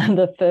 And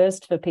the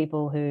first, for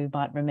people who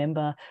might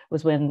remember,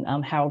 was when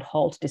Harold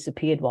Holt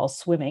disappeared while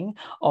swimming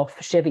off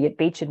Cheviot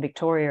Beach in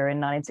Victoria in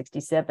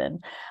 1967.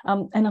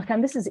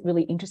 And this is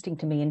really interesting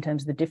to me in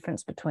terms of the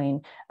difference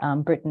between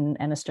Britain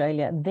and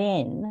Australia.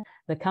 Then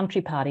the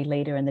Country Party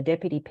leader and the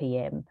deputy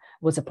PM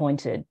was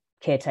appointed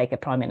caretaker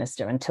prime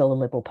minister until the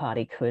Liberal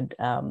Party could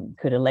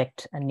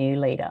elect a new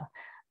leader.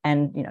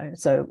 And,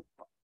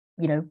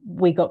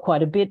 we got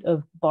quite a bit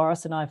of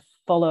Boris, and I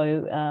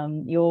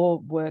follow your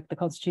work, the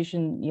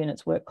Constitution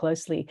Unit's work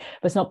closely,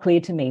 but it's not clear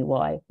to me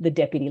why the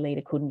deputy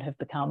leader couldn't have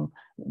become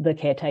the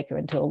caretaker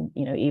until,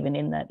 even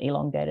in that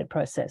elongated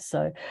process.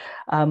 So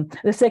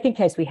the second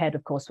case we had,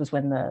 of course, was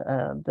when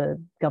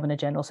the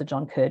Governor-General, Sir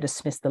John Kerr,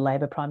 dismissed the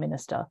Labor Prime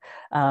Minister,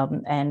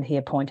 and he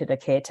appointed a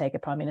caretaker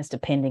Prime Minister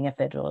pending a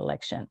federal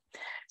election.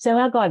 So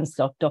our guidance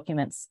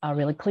documents are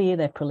really clear.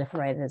 They've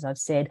proliferated, as I've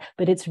said,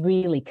 but it's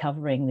really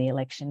covering the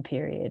election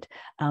period.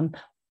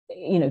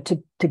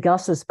 To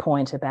Gus's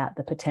point about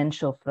the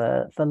potential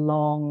for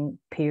long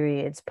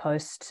periods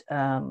post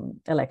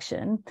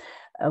election,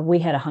 we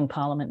had a hung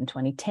parliament in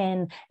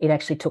 2010. It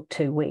actually took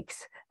 2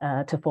 weeks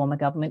to form a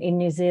government. In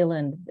New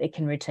Zealand, it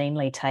can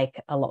routinely take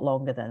a lot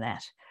longer than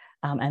that.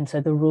 And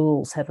so the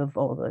rules have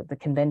evolved, the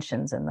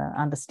conventions and the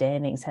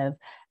understandings have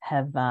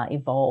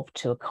evolved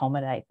to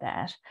accommodate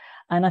that.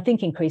 And I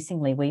think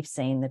increasingly we've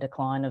seen the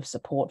decline of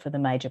support for the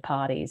major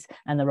parties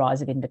and the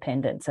rise of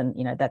independence, and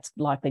that's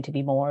likely to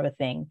be more of a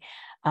thing.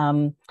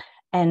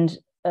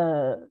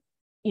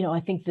 I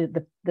think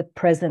the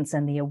presence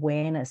and the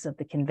awareness of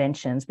the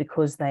conventions,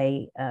 because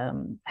they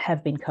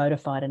have been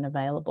codified and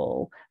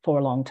available for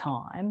a long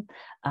time,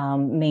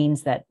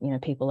 means that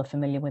people are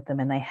familiar with them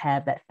and they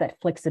have that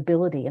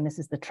flexibility. And this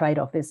is the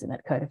trade-off, isn't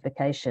it?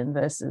 Codification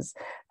versus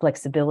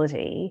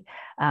flexibility.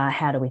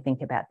 How do we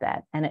think about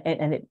that? And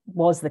it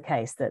was the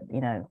case that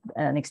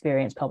an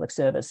experienced public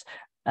service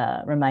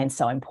remains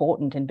so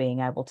important in being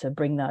able to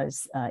bring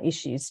those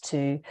issues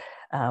to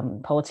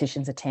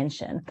politicians'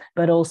 attention,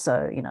 but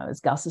also, as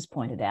Gus has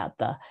pointed out,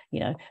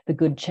 the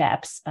good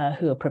chaps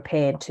who are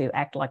prepared to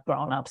act like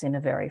grown-ups in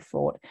a very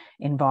fraught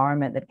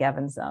environment that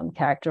Gavin's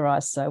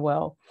characterised so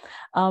well.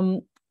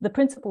 The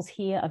principles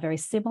here are very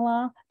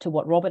similar to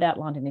what Robert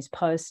outlined in his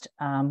post,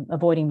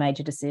 avoiding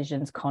major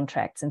decisions,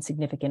 contracts and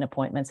significant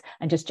appointments,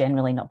 and just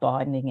generally not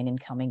binding an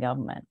incoming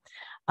government.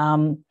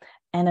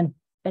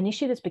 An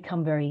issue that's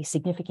become very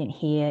significant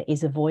here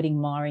is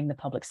avoiding miring the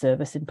public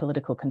service in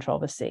political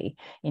controversy,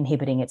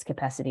 inhibiting its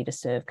capacity to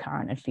serve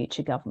current and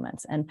future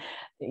governments. And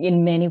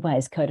in many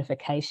ways,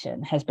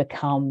 codification has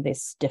become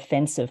this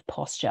defensive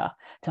posture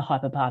to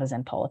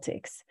hyperpartisan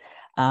politics.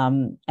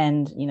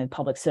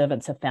 Public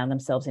servants have found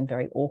themselves in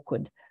very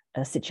awkward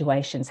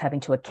situations,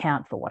 having to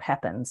account for what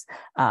happens,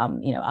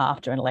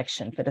 after an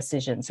election for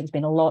decisions. There's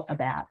been a lot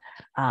about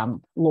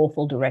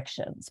lawful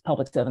directions,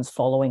 public servants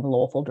following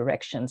lawful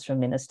directions from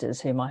ministers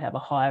who might have a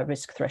higher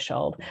risk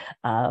threshold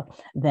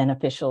than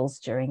officials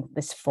during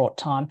this fraught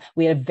time.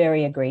 We had a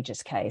very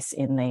egregious case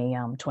in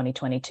the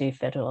 2022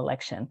 federal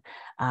election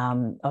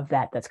of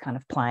that's kind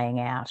of playing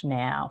out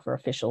now for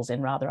officials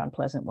in rather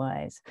unpleasant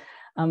ways.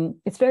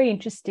 It's very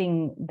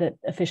interesting that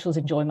officials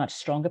enjoy much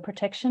stronger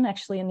protection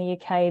actually in the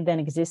UK than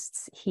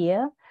exists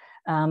here.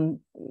 And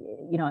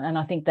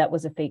I think that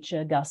was a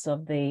feature, Gus,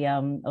 of the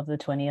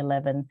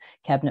 2011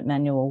 Cabinet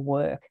Manual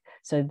work.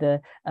 So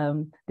the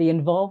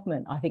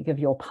involvement, I think, of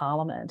your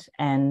Parliament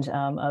and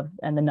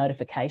the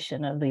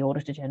notification of the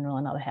Auditor General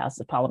and other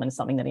Houses of Parliament is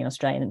something that in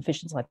Australian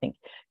officials, I think,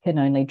 can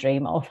only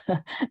dream of.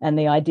 And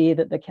the idea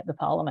that the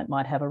Parliament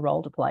might have a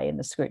role to play in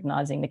the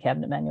scrutinising the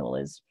Cabinet Manual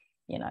is,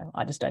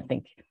 I just don't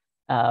think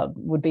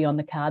would be on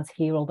the cards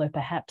here, although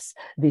perhaps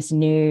this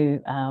new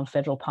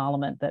federal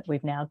parliament that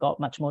we've now got,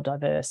 much more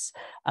diverse,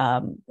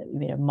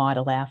 might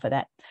allow for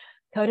that.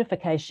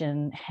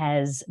 Codification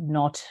has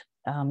not,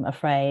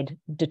 afraid,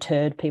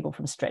 deterred people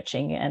from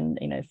stretching and,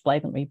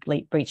 flagrantly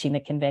breaching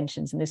the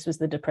conventions. And this was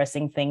the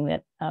depressing thing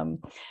that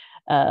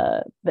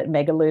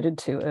Meg alluded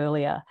to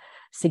earlier.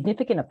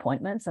 Significant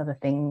appointments are the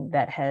thing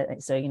that has,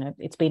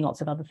 it's been lots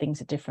of other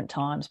things at different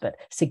times, but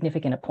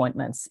significant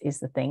appointments is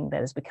the thing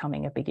that is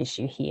becoming a big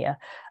issue here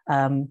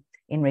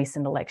in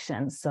recent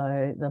elections.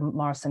 So the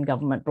Morrison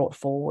government brought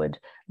forward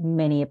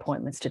many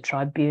appointments to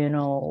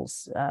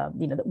tribunals,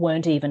 that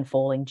weren't even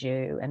falling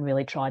due, and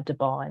really tried to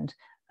bind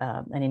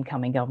an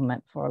incoming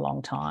government for a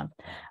long time,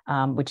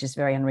 which is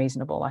very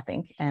unreasonable, I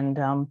think. And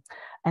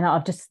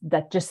I've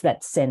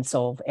that sense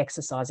of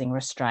exercising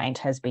restraint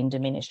has been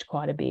diminished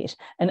quite a bit.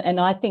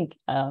 And I think,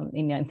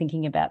 in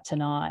thinking about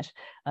tonight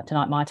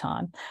my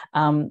time,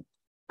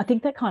 I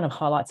think that kind of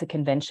highlights a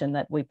convention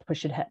that we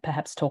should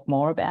perhaps talk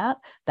more about,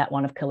 that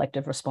one of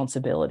collective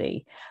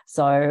responsibility.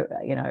 So,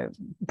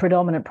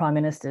 predominant prime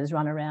ministers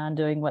run around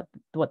doing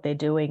what they're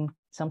doing.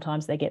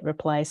 Sometimes they get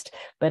replaced,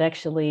 but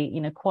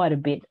actually, quite a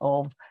bit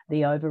of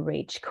the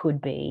overreach could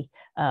be,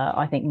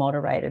 I think,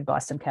 moderated by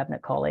some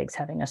cabinet colleagues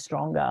having a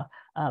stronger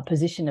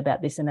position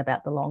about this and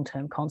about the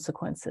long-term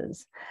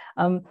consequences.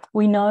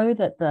 We know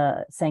that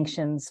the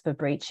sanctions for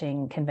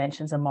breaching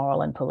conventions are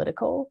moral and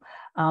political,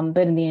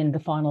 but in the end, the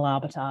final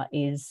arbiter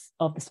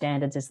of the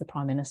standards is the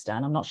Prime Minister,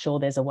 and I'm not sure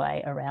there's a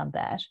way around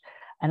that.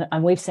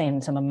 And we've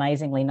seen some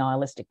amazingly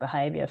nihilistic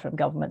behaviour from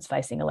governments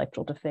facing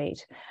electoral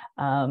defeat.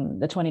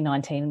 The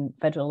 2019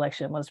 federal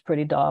election was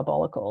pretty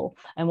diabolical.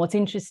 And what's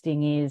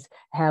interesting is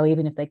how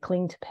even if they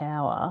cling to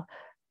power,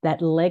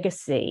 that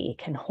legacy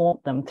can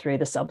haunt them through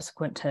the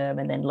subsequent term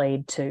and then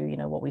lead to,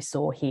 what we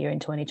saw here in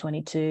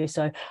 2022.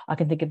 So I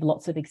can think of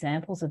lots of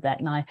examples of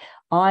that. And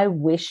I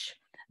wish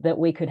that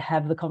we could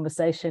have the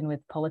conversation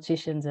with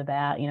politicians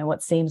about, you know,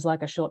 what seems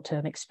like a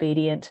short-term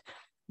expedient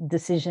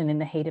decision in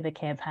the heat of a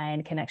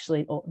campaign can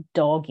actually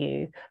dog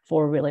you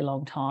for a really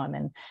long time.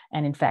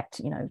 And in fact,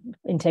 you know,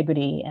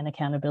 integrity and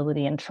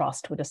accountability and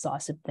trust were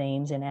decisive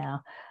themes in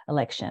our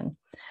election,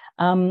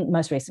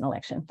 most recent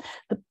election.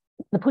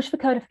 The push for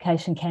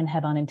codification can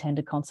have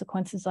unintended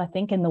consequences, I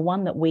think, and the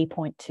one that we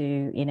point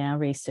to in our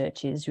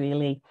research is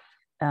really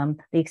the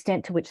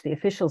extent to which the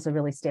officials are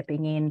really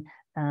stepping in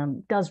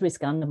does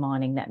risk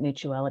undermining that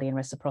mutuality and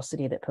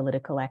reciprocity that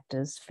political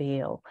actors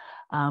feel.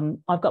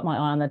 I've got my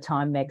eye on the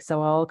time, Meg,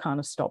 so I'll kind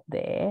of stop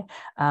there.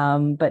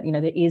 But, you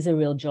know, there is a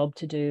real job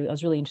to do. I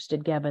was really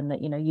interested, Gavin,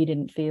 that, you know, you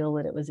didn't feel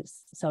that it was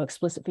so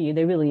explicit for you.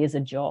 There really is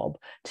a job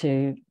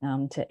to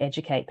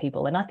educate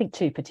people. And I think,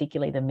 too,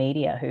 particularly the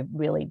media, who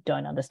really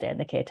don't understand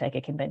the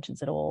caretaker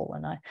conventions at all.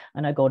 And I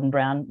know Gordon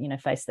Brown, you know,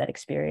 faced that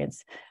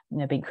experience, you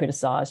know, being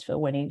criticised for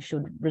when he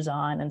should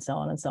resign and so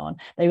on and so on.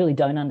 They really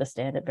don't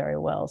understand it very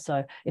well.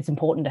 So it's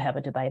important to have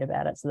a debate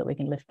about it so that we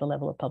can lift the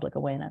level of public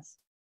awareness.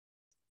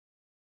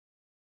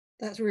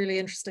 That's really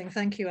interesting.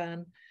 Thank you,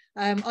 Anne.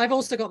 I've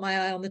also got my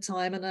eye on the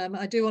time, and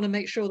I do want to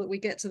make sure that we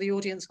get to the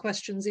audience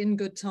questions in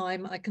good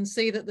time. I can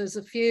see that there's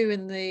a few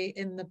in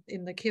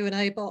the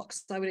Q&A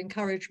box. I would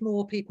encourage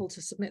more people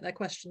to submit their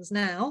questions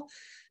now.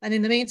 And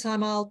in the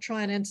meantime, I'll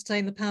try and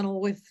entertain the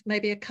panel with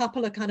maybe a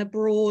couple of kind of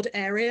broad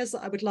areas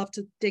that I would love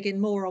to dig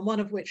in more on, one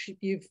of which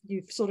you've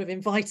sort of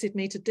invited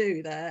me to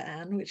do there,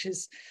 Anne, which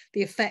is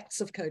the effects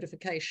of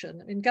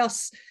codification. And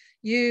Gus,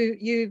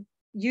 you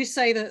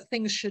say that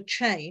things should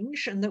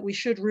change and that we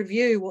should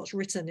review what's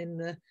written in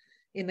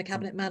the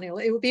cabinet manual.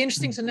 It would be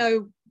interesting to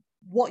know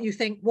what you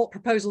think, what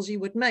proposals you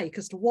would make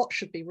as to what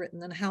should be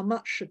written and how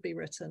much should be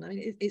written. I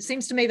mean, it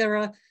seems to me there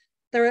are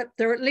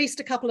at least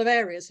a couple of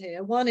areas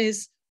here. One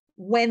is,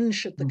 when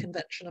should the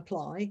convention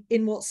apply?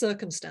 In what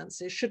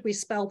circumstances? Should we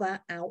spell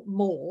that out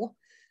more?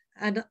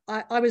 And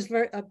I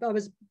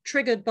was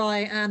triggered by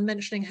Anne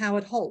mentioning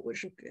Harold Holt,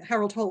 which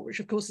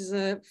of course is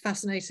a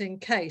fascinating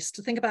case.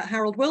 To think about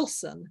Harold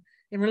Wilson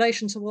in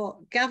relation to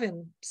what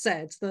Gavin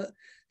said, that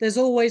there's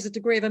always a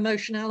degree of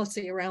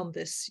emotionality around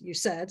this, you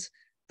said.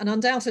 And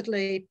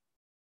undoubtedly,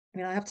 I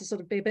mean, I have to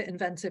sort of be a bit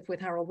inventive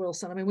with Harold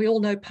Wilson. I mean, we all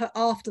know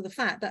after the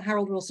fact that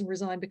Harold Wilson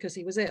resigned because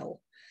he was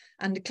ill.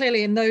 And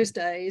clearly in those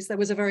days, there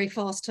was a very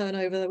fast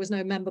turnover. There was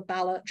no member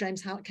ballot.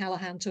 James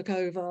Callaghan took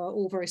over,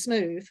 all very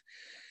smooth.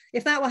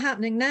 If that were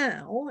happening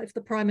now, if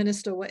the Prime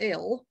Minister were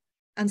ill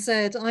and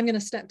said, I'm going to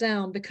step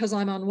down because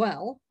I'm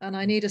unwell and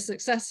I need a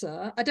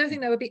successor, I don't think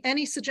there would be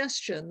any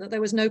suggestion that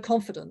there was no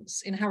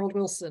confidence in Harold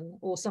Wilson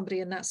or somebody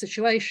in that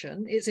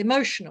situation. It's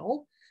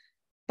emotional,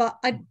 but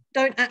I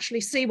don't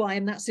actually see why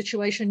in that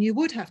situation you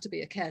would have to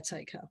be a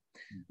caretaker.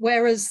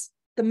 Whereas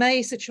the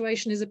May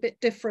situation is a bit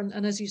different.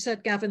 And as you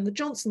said, Gavin, the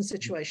Johnson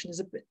situation is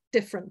a bit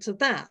different to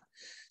that.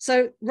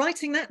 So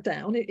writing that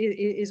down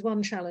is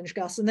one challenge,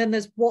 Gus. And then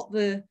there's what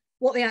the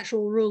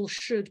actual rules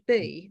should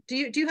be. Do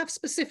you have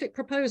specific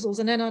proposals?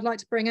 And then I'd like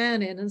to bring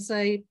Anne in and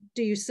say,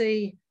 do you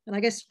see, and I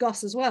guess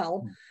Gus as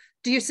well,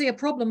 do you see a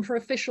problem for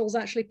officials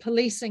actually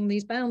policing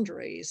these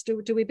boundaries?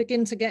 Do we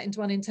begin to get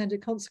into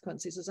unintended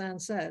consequences, as Anne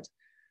said?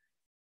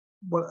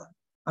 Well,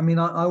 I mean,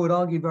 I would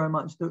argue very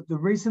much that the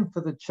reason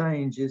for the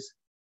change is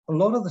a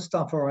lot of the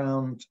stuff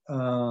around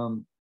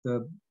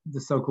the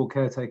so-called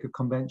Caretaker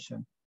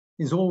Convention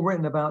is all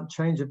written about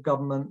change of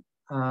government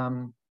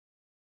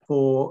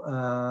for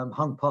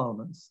hung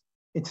parliaments.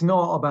 It's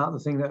not about the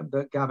thing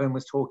that Gavin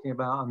was talking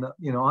about, and that,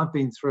 you know, I've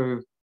been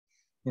through,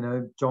 you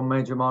know, John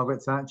Major,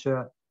 Margaret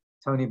Thatcher,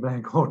 Tony Blair,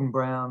 Gordon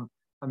Brown.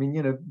 I mean,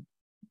 you know,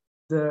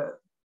 the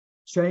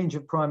change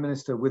of Prime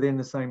Minister within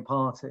the same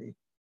party.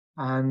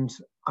 And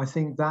I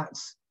think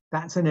that's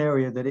an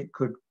area that it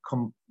could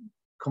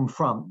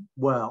confront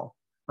well.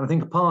 And I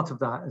think a part of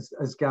that,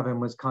 as Gavin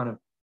was kind of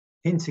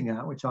hinting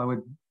at, which I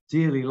would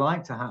dearly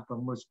like to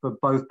happen, was for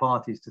both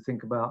parties to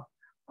think about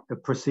the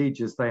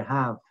procedures they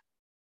have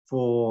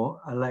for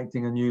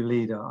electing a new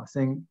leader. I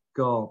think,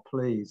 God,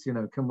 please, you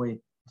know, can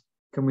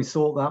we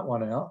sort that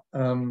one out?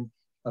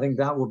 I think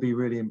that would be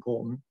really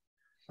important.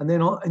 And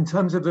then in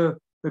terms of the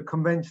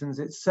conventions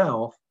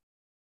itself,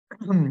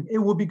 it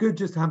would be good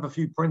just to have a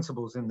few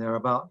principles in there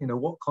about, you know,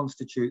 what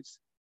constitutes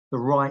the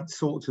right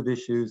sorts of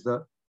issues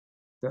that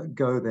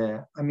go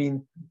there. I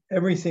mean,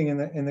 everything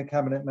in the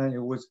cabinet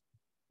manual was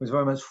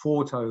very much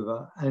fought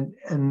over,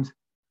 and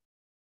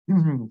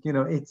you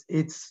know,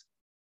 it's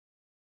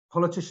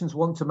politicians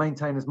want to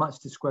maintain as much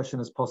discretion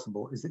as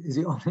possible, is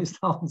the honest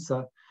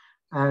answer.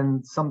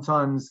 And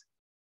sometimes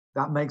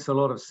that makes a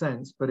lot of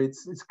sense, but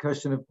it's a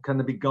question of, can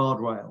there be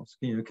guardrails?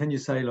 You know, can you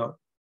say, look,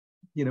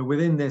 you know,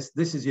 within this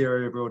is the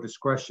area of your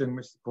discretion,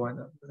 which is the point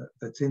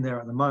that's in there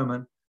at the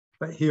moment,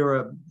 but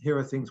here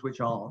are things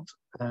which aren't.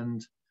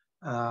 And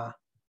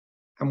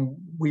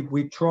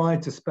we've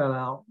tried to spell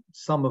out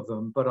some of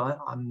them, but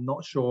I'm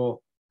not sure.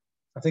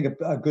 I think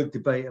a good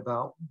debate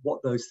about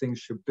what those things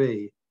should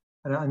be,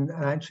 and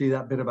actually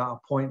that bit about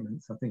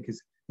appointments, I think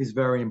is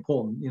very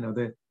important. You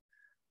know,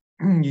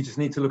 you just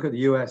need to look at the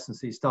US and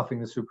see stuffing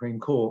the Supreme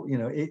Court. You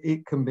know,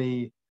 it can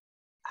be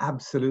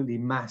absolutely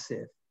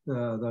massive,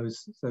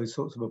 those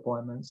sorts of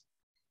appointments.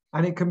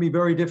 And it can be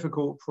very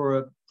difficult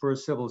for a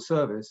civil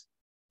service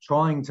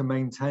trying to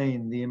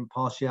maintain the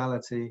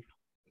impartiality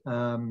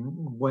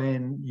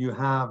when you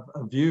have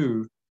a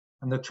view.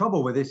 And the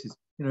trouble with this is,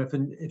 you know,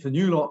 if a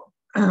new lot,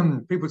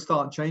 people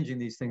start changing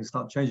these things,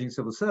 start changing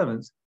civil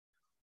servants,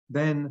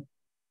 then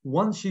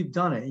once you've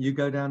done it, you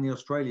go down the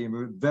Australian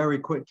route very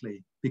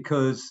quickly,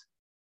 because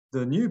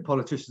the new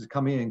politicians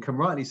coming in can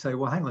rightly say,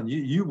 well, hang on,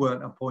 you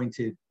weren't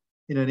appointed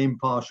in an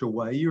impartial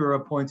way. You were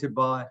appointed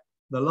by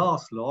the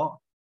last lot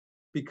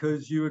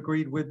because you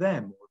agreed with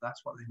them, or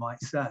that's what they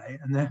might say.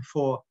 And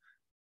therefore,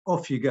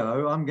 off you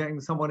go. I'm getting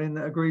someone in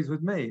that agrees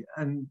with me.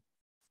 And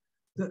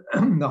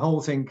the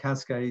whole thing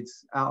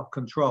cascades out of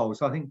control.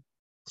 So I think,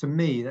 to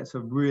me, that's a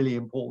really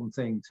important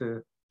thing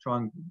to try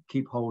and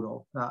keep hold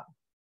of, that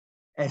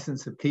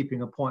essence of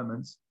keeping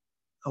appointments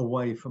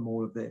away from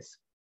all of this.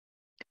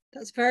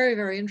 That's very,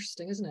 very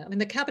interesting, isn't it? I mean,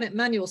 the Cabinet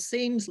Manual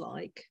seems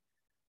like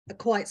a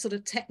quite sort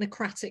of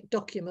technocratic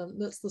document.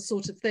 That's the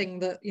sort of thing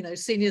that, you know,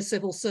 senior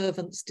civil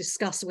servants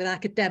discuss with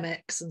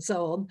academics and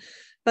so on.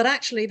 But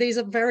actually, these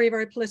are very,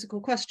 very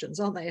political questions,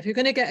 aren't they? If you're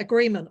going to get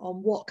agreement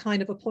on what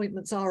kind of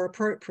appointments are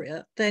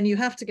appropriate, then you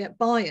have to get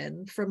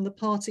buy-in from the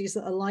parties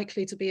that are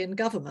likely to be in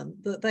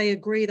government, that they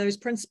agree those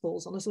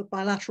principles on a sort of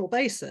bilateral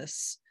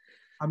basis.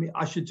 I mean,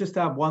 I should just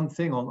add one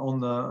thing on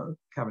the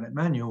Cabinet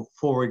Manual,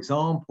 for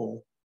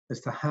example, as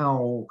to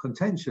how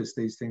contentious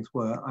these things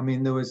were. I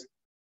mean,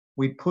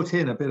 we put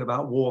in a bit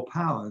about war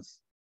powers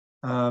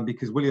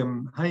because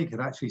William Hague had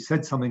actually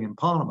said something in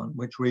Parliament,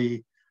 which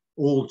we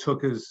all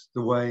took as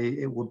the way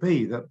it would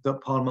be,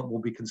 that Parliament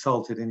will be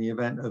consulted in the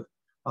event of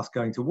us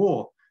going to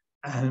war.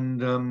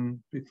 And,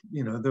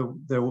 you know,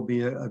 there will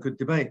be a good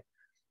debate.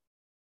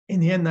 In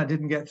the end, that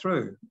didn't get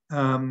through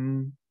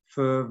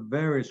for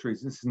various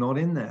reasons. It's not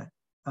in there.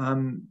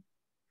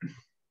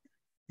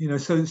 You know,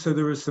 so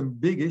there are some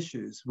big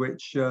issues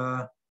which,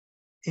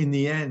 in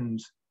the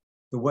end,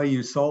 the way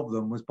you solve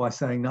them was by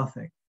saying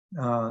nothing.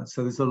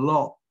 So there's a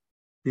lot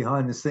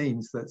behind the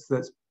scenes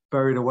that's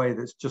buried away,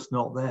 that's just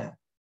not there.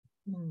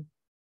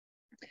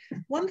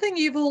 One thing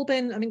you've all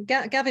been, I mean,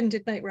 Gavin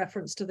did make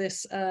reference to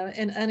this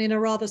and in a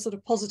rather sort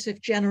of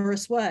positive,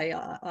 generous way,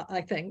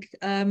 I think,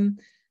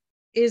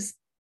 is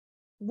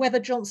whether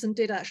Johnson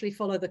did actually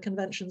follow the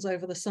conventions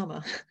over the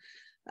summer.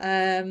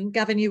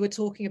 Gavin, you were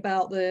talking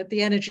about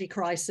the energy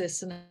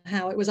crisis and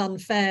how it was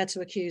unfair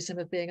to accuse him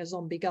of being a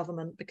zombie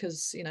government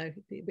because, you know,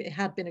 it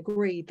had been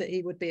agreed that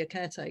he would be a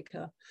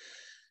caretaker.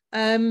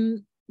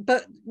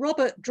 But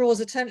Robert draws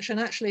attention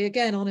actually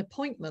again on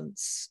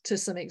appointments to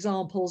some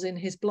examples in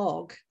his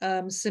blog.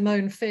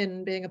 Simone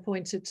Finn being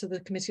appointed to the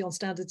Committee on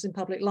Standards in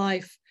Public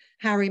Life,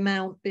 Harry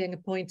Mount being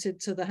appointed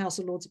to the House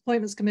of Lords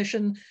Appointments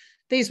Commission.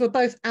 These were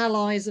both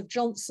allies of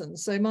Johnson,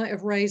 so might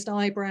have raised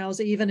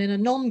eyebrows even in a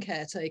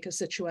non-caretaker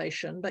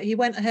situation, but he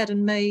went ahead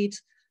and made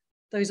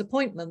those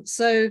appointments.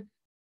 So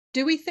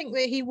do we think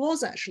that he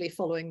was actually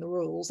following the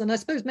rules? And I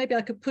suppose maybe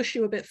I could push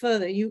you a bit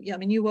further. I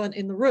mean, you weren't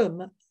in the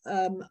room,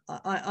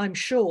 I'm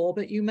sure,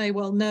 but you may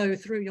well know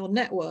through your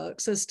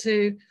networks as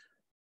to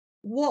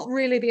what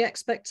really the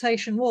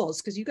expectation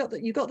was, because you got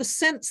the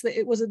sense that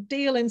it was a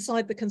deal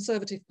inside the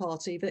Conservative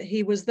Party, that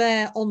he was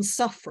there on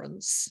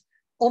sufferance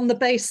on the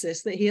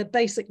basis that he had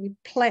basically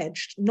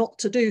pledged not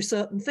to do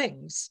certain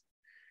things.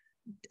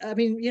 I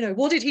mean, you know,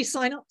 what did he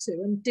sign up to,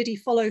 and did he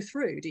follow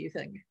through, do you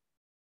think?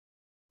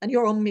 And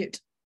you're on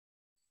mute.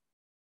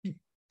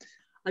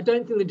 I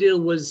don't think the deal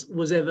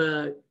was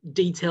ever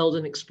detailed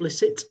and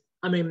explicit.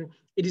 I mean,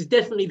 it is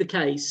definitely the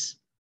case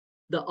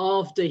that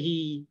after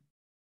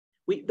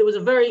there was a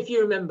very, if you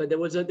remember, there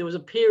was a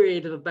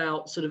period of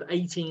about sort of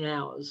 18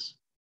 hours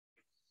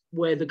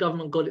where the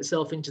government got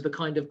itself into the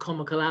kind of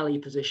comical alley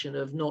position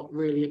of not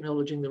really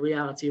acknowledging the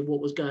reality of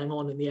what was going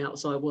on in the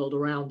outside world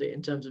around it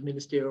in terms of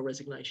ministerial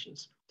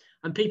resignations.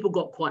 And people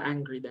got quite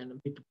angry then,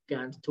 and people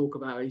began to talk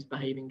about how he's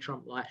behaving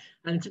Trump-like.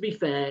 And to be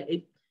fair,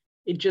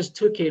 it just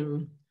took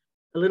him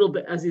a little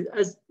bit, as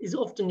is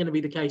often going to be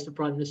the case for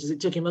prime ministers, it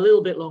took him a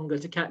little bit longer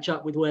to catch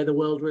up with where the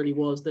world really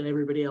was than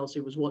everybody else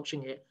who was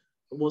watching it,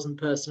 but wasn't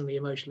personally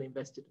emotionally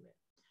invested in it.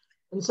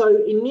 And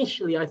so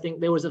initially, I think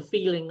there was a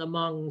feeling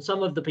among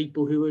some of the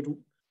people who had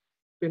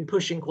been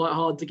pushing quite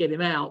hard to get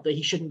him out that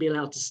he shouldn't be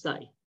allowed to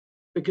stay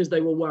because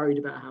they were worried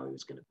about how he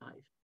was going to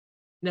behave.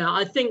 Now,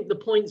 I think the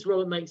points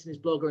Robert makes in his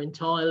blog are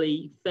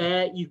entirely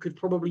fair. You could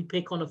probably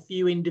pick on a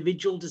few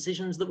individual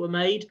decisions that were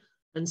made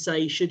and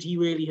say, should he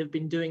really have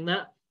been doing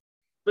that?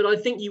 But I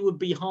think you would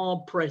be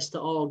hard pressed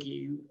to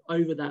argue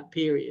over that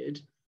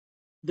period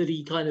that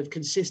he kind of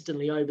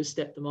consistently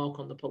overstepped the mark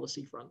on the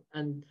policy front.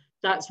 And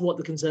that's what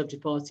the Conservative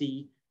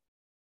Party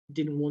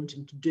didn't want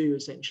him to do,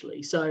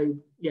 essentially. So,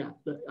 yeah,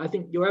 I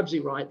think you're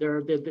absolutely right.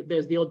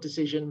 There's the odd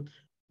decision,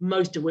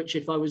 most of which,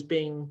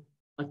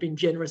 I've been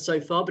generous so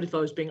far, but if I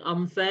was being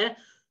unfair,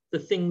 the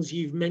things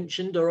you've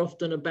mentioned are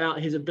often about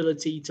his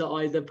ability to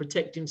either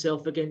protect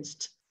himself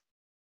against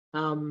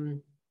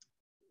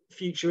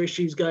future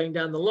issues going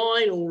down the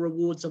line or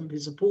reward some of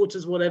his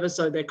supporters, whatever.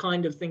 So they're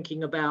kind of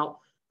thinking about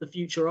the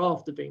future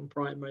after being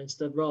Prime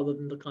Minister rather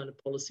than the kind of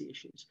policy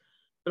issues.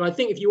 But I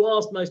think if you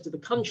asked most of the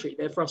country,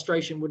 their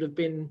frustration would have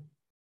been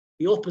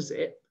the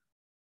opposite,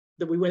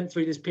 that we went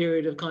through this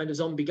period of kind of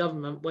zombie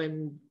government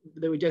when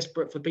they were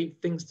desperate for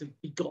things to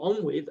be got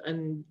on with,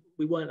 and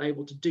we weren't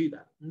able to do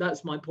that. And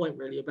that's my point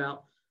really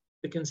about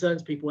the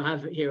concerns people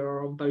have here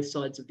are on both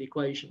sides of the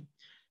equation.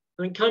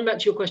 I mean, coming back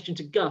to your question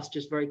to Gus,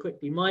 just very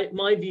quickly,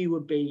 my view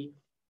would be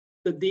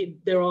that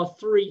there are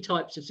three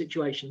types of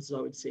situations as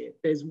I would see it.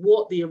 There's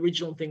what the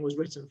original thing was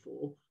written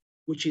for,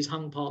 which is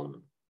hung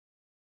parliament.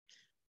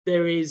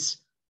 There is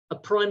a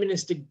prime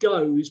minister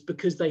goes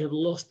because they have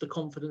lost the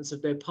confidence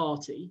of their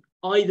party,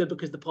 either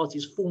because the party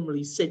has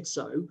formally said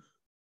so,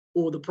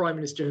 or the prime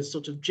minister has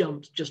sort of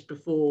jumped just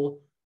before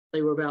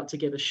they were about to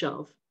get a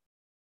shove.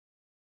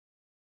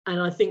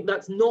 And I think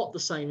that's not the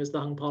same as the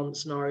hung parliament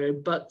scenario,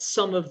 but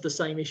some of the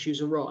same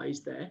issues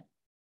arise there.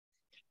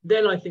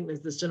 Then I think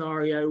there's the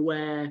scenario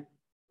where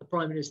the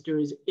prime minister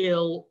is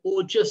ill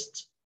or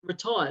just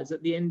retires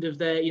at the end of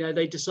their,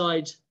 they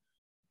decide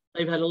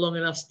they've had a long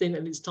enough stint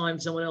and it's time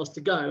for someone else to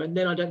go. And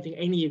then I don't think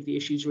any of the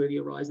issues really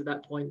arise at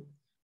that point.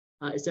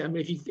 I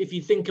mean, if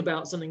you think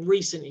about something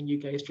recent in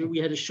UK history, we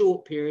had a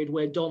short period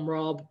where Dom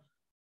Raab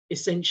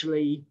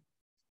essentially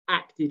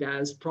acted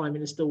as prime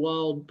minister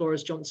while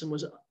Boris Johnson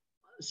was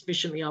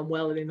sufficiently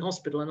unwell and in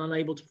hospital and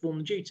unable to perform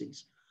the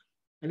duties.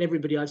 And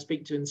everybody I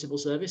speak to in the civil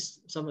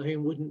service, some of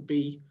whom wouldn't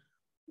be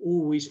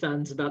always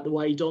fans about the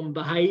way Dom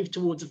behaved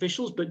towards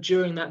officials, but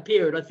during that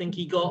period, I think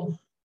he got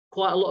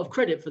quite a lot of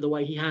credit for the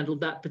way he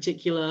handled that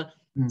particular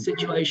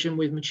situation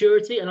with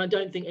maturity. And I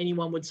don't think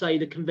anyone would say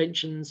the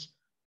conventions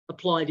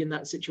applied in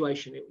that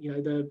situation.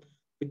 The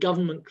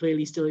government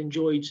clearly still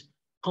enjoyed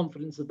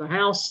confidence of the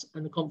House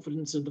and the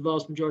confidence of the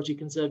vast majority of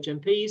Conservative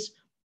MPs.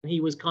 And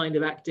he was kind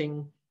of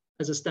acting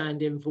as a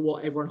stand-in for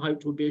what everyone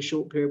hoped would be a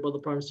short period while the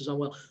Prime Minister's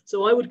unwell.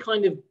 So I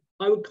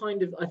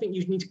think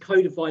you need to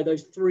codify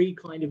those three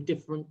kind of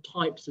different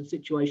types of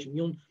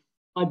situation.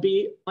 I'd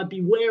be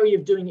wary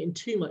of doing it in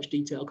too much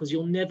detail because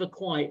you'll never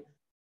quite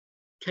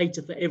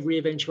cater for every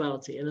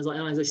eventuality. And as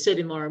I said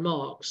in my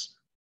remarks,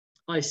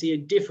 I see a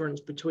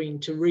difference between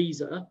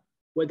Theresa,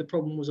 where the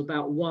problem was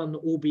about one,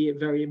 albeit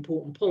very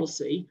important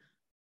policy,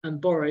 and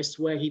Boris,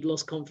 where he'd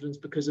lost confidence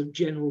because of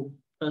general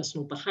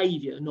personal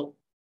behaviour, not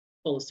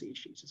policy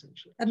issues,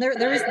 essentially. And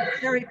there is a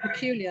very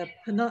peculiar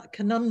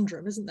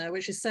conundrum, isn't there,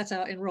 which is set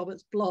out in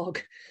Robert's blog,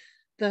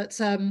 that,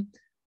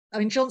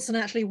 Johnson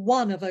actually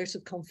won a vote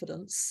of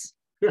confidence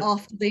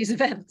after these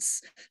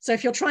events. So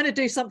if you're trying to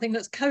do something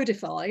that's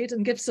codified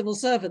and give civil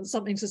servants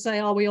something to say,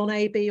 are we on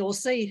A, B or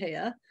C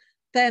here,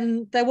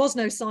 then there was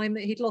no sign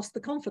that he'd lost the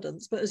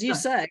confidence. But as you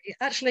say,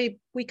 actually,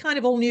 we kind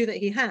of all knew that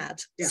he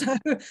had. Yeah. So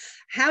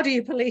how do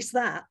you police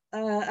that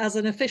as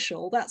an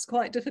official? That's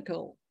quite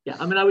difficult. Yeah,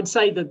 I mean, I would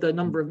say that the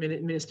number of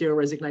ministerial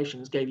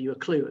resignations gave you a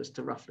clue as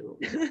to roughly what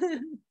we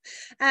did.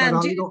 And I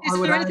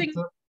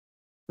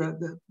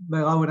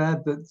would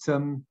add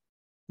that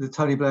the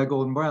Tony Blair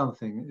Gordon Brown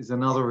thing is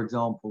another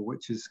example,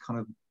 which is kind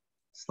of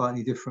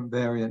slightly different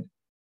variant.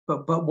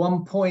 But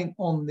one point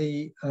on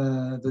the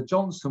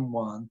Johnson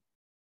one,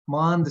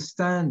 my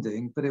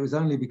understanding, but it was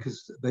only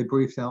because they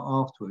briefed out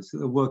afterwards, that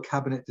there were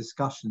cabinet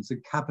discussions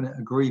and cabinet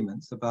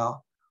agreements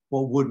about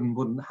what would and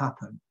wouldn't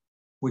happen,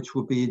 which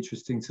would be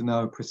interesting to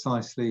know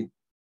precisely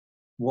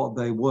what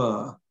they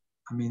were.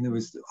 I mean,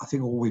 I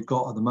think all we've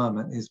got at the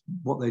moment is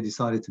what they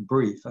decided to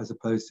brief as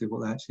opposed to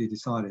what they actually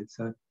decided.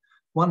 So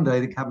one day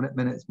the cabinet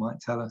minutes might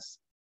tell us.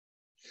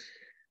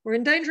 We're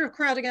in danger of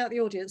crowding out the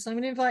audience. I'm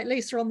going to invite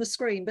Lisa on the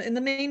screen. But in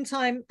the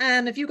meantime,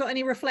 Anne, have you got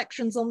any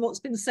reflections on what's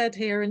been said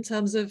here in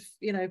terms of,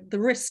 the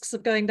risks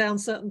of going down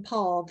certain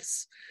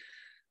paths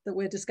that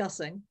we're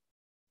discussing?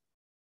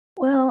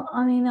 Well,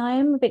 I mean, I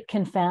am a bit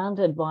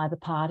confounded why the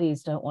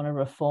parties don't want to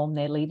reform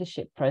their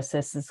leadership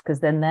processes, because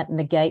then that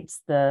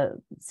negates the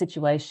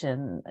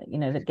situation,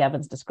 that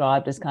Gavin's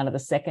described as kind of the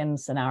second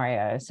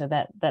scenario. So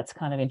that's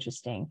kind of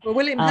interesting. Well,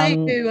 William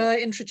Hague, who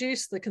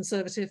introduced the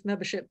Conservative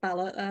membership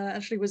ballot,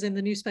 actually was in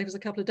the newspapers a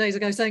couple of days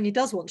ago saying he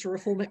does want to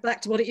reform it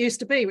back to what it used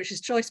to be, which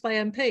is choice by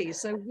MPs.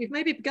 So we've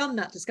maybe begun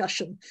that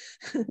discussion.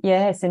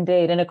 Yes,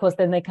 indeed. And of course,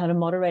 then they kind of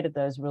moderated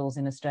those rules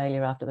in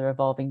Australia after the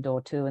revolving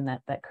door too, and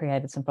that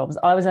created some problems.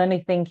 I was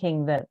only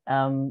thinking that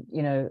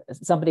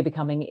somebody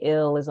becoming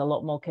ill is a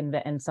lot more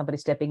and somebody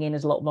stepping in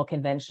is a lot more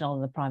conventional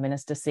than the Prime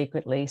Minister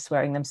secretly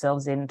swearing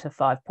themselves into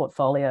 5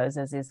 portfolios,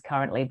 as is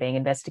currently being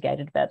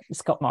investigated about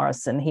Scott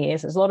Morrison here.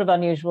 So there's a lot of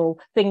unusual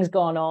things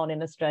going on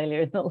in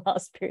Australia in the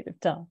last period of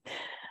time.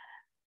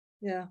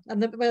 Yeah,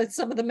 and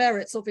some of the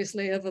merits,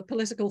 obviously, of a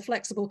political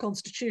flexible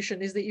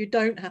constitution is that you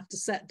don't have to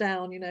set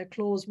down,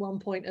 clause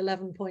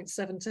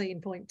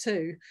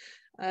 1.11.17.2.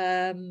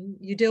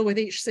 You deal with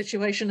each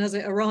situation as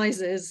it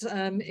arises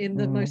in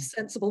the most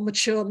sensible,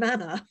 mature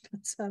manner.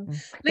 But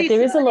Lisa,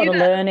 there is a lot of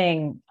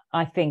learning,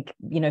 I think,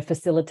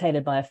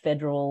 facilitated by a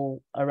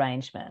federal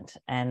arrangement.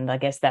 And I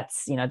guess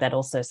that's, that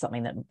also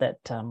something that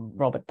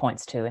Robert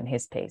points to in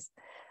his piece.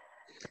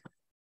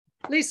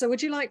 Lisa,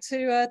 would you like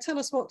to tell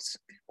us what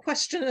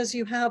questioners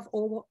you have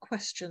or what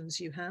questions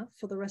you have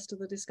for the rest of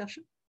the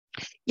discussion?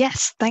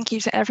 Yes, thank you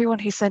to everyone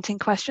who sent in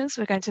questions.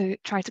 We're going to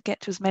try to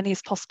get to as many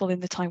as possible in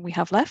the time we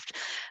have left.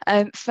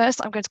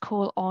 First, I'm going to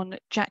call on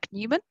Jack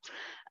Newman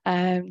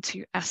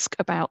to ask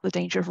about the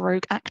danger of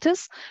rogue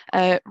actors.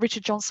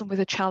 Richard Johnson with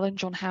a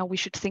challenge on how we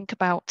should think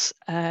about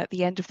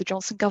the end of the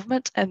Johnson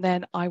government, and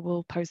then I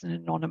will pose an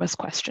anonymous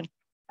question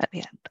at the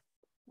end.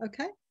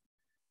 Okay.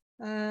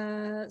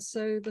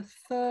 So the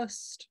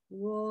first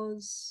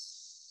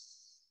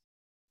was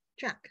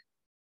Jack.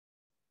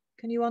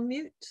 Can you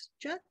unmute,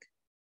 Jack?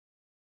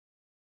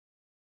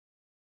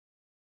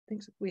 I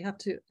think we have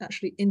to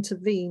actually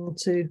intervene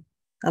to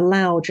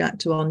allow Jack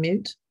to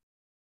unmute.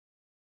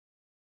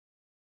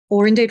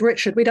 Or indeed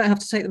Richard, we don't have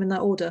to take them in that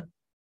order.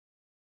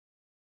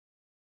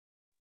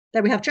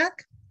 There we have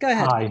Jack, go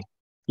ahead. Hi,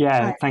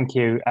 yeah, Hi. Thank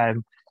you.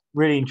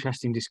 Really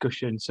interesting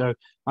discussion. So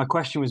my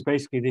question was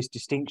basically this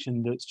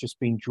distinction that's just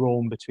been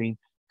drawn between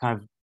kind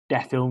of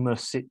death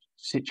illness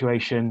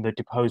situation, the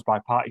deposed by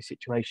party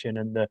situation,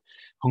 and the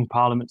hung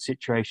parliament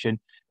situation,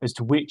 as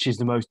to which is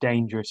the most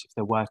dangerous if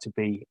there were to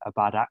be a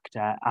bad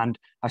actor. And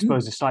I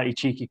suppose a slightly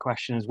cheeky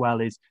question as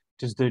well is,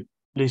 does the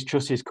Liz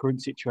Truss's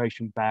current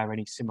situation bear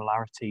any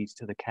similarities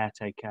to the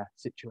Caretaker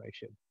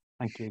situation?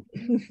 Thank you.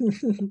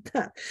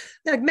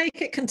 No,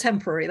 make it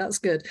contemporary, that's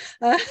good.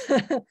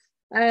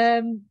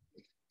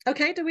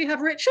 Okay, do we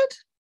have Richard?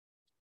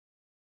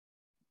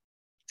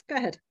 Go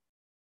ahead.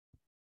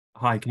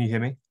 Hi, can you hear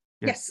me?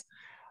 Yes.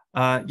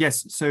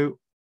 Yes, so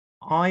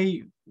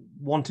I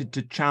wanted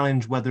to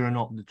challenge whether or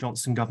not the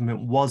Johnson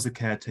government was a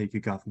caretaker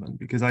government,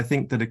 because I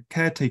think that a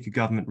caretaker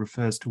government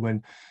refers to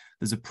when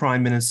there's a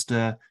prime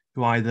minister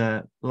who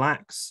either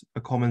lacks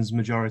a Commons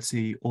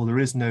majority or there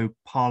is no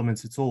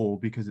parliament at all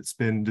because it's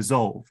been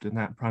dissolved, and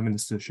that prime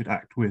minister should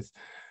act with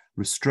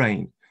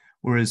restraint.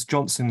 Whereas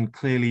Johnson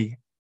clearly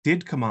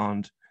did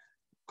command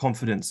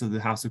confidence of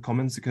the House of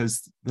Commons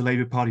because the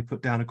Labour Party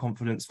put down a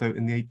confidence vote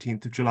in the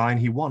 18th of July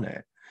and he won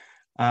it.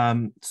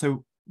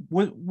 So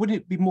would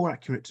it be more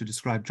accurate to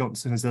describe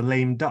Johnson as a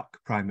lame duck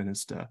prime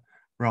minister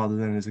rather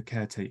than as a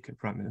caretaker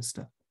prime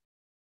minister?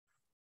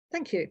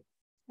 Thank you.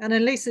 And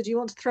then Lisa, do you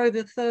want to throw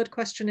the third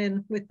question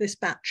in with this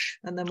batch,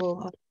 and then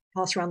we'll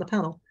pass around the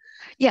panel?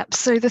 Yep,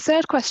 so the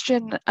third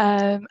question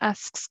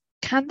asks,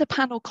 can the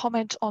panel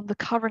comment on the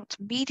current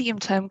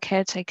medium-term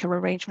caretaker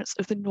arrangements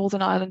of the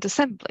Northern Ireland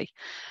Assembly,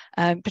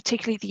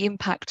 particularly the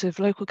impact of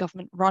local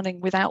government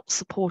running without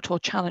support or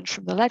challenge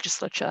from the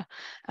legislature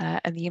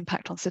and the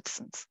impact on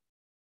citizens?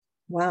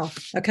 Wow,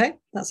 okay,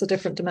 that's a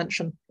different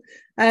dimension.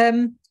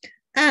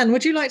 Anne,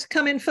 would you like to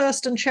come in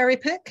first and cherry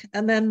pick,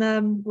 and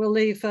then we'll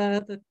leave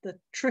the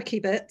tricky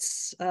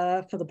bits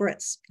for the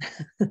Brits?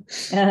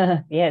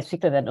 Yeah,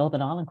 particularly that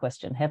Northern Ireland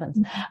question, heavens.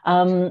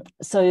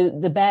 So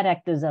the bad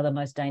actors are the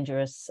most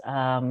dangerous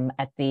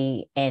at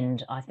the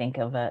end, I think,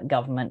 of a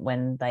government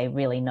when they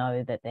really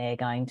know that they're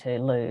going to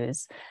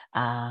lose.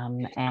 You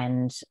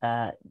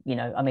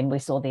know, I mean, we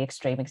saw the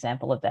extreme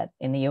example of that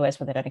in the US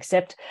where they don't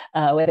accept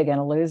where they're going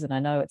to lose. And I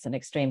know it's an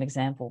extreme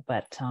example,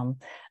 but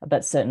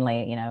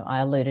certainly, you know,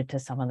 I alluded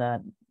to some of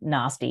the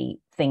nasty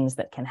things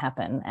that can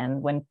happen.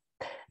 And when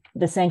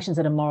the sanctions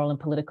that are moral and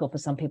political, for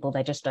some people,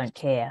 they just don't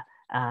care.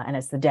 And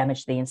it's the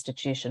damage the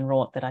institution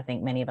wrought that I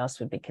think many of us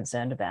would be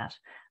concerned about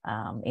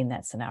in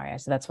that scenario.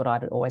 So that's what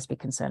I'd always be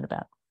concerned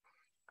about.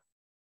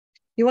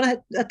 You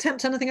want to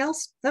attempt anything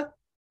else? No,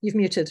 you've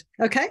muted.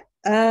 Okay.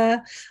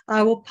 I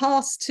will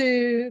pass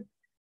to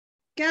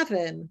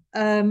Gavin.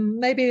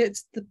 Maybe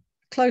it's the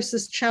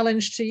closest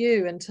challenge to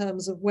you in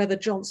terms of whether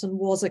Johnson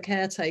was a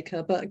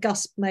caretaker, but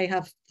Gus may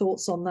have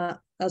thoughts on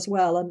that as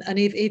well. And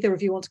if either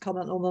of you want to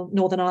comment on the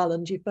Northern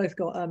Ireland, you've both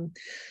got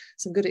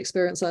some good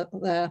experience out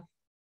there.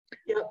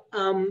 Yeah.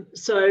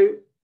 So,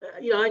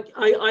 you know,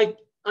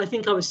 I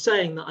think I was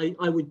saying that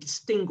I would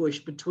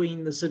distinguish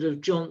between the sort of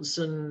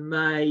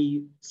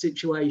Johnson-May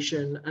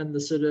situation and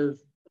the sort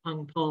of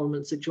hung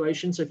parliament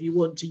situation. So if you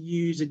want to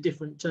use a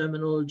different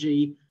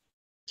terminology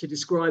to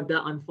describe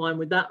that, I'm fine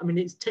with that. I mean,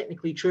 it's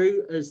technically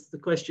true, as the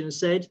questioner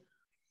said,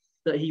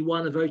 that he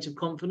won a vote of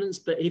confidence,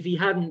 but if he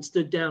hadn't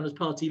stood down as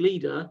party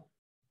leader,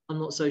 I'm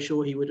not so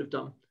sure he would have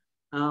done.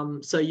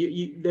 So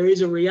there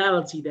is a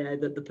reality there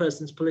that the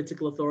person's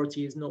political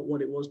authority is not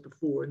what it was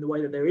before, in the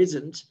way that there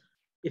isn't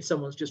if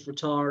someone's just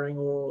retiring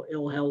or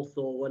ill health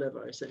or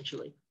whatever,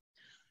 essentially.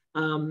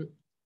 Then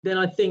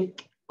I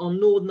think on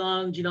Northern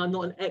Ireland, you know, I'm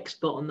not an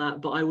expert on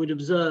that, but I would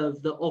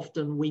observe that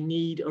often we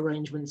need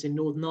arrangements in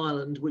Northern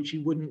Ireland, which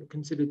you wouldn't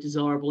consider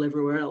desirable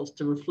everywhere else,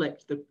 to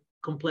reflect the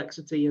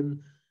complexity and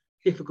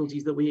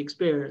difficulties that we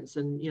experience.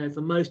 And, you know,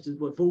 for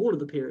all of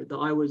the period that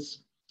I was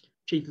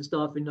Chief of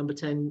Staff in Number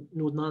 10,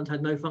 Northern Ireland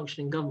had no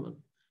functioning government.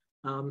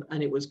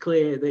 And it was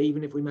clear that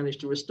even if we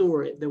managed to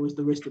restore it, there was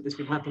the risk that this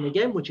would happen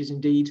again, which is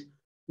indeed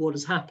what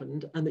has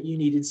happened, and that you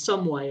needed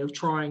some way of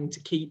trying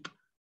to keep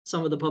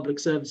some of the public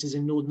services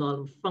in Northern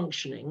Ireland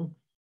functioning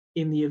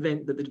in the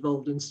event that the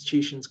devolved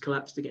institutions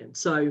collapsed again.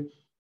 So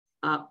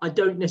I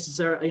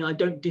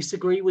don't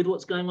disagree with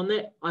what's going on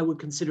there. I would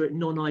consider it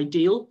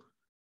non-ideal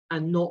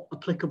and not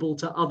applicable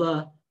to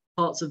other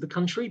parts of the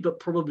country, but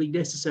probably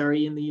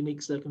necessary in the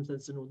unique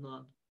circumstances of Northern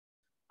Ireland.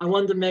 I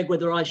wonder, Meg,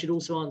 whether I should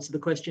also answer the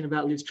question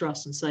about Liz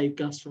Truss and save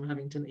Gus from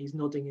having to, he's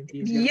nodding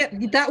enthusiastically.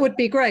 Yeah, that would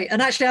be great.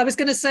 And actually, I was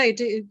going to say,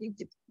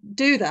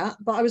 do that,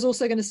 but I was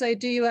also going to say,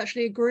 do you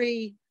actually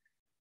agree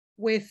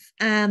with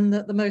Anne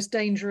that the most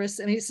dangerous,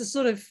 I mean, it's a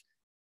sort of,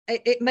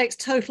 it makes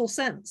total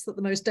sense that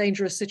the most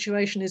dangerous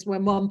situation is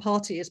when one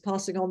party is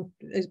passing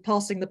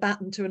the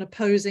baton to an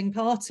opposing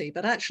party.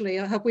 But actually,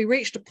 have we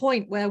reached a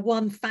point where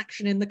one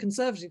faction in the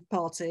Conservative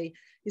Party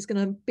is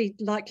going to be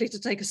likely to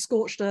take a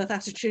scorched earth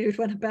attitude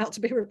when about to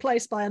be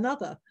replaced by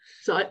another?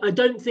 So I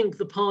don't think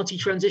the party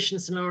transition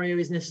scenario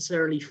is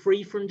necessarily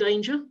free from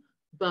danger,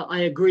 but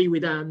I agree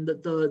with Anne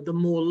that the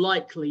more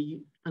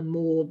likely and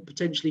more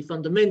potentially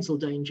fundamental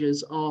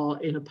dangers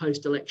are in a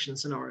post-election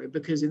scenario,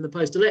 because in the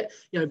post-election,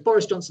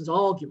 Boris Johnson's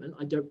argument,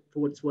 for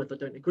what it's worth, I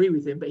don't agree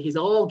with him, but his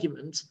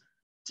argument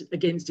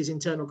against his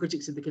internal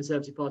critics of the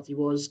Conservative Party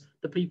was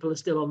the people are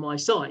still on my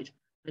side.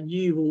 And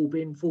you've all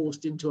been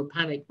forced into a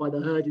panic by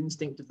the herd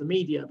instinct of the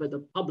media, but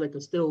the public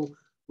are still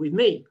with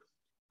me.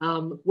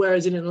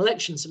 Whereas in an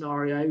election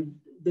scenario,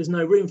 there's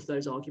no room for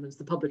those arguments.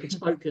 The public have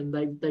spoken.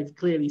 They've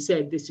clearly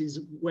said this is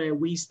where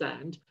we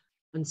stand.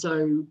 And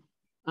so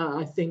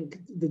I think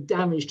the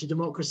damage to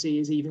democracy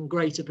is even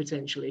greater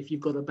potentially if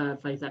you've got a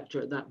bad faith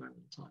actor at that moment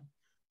in time.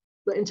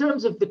 But in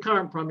terms of the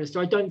current Prime Minister,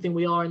 I don't think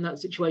we are in that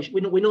situation.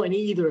 We're not in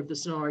either of the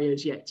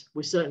scenarios yet.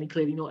 We're certainly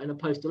clearly not in a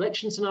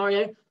post-election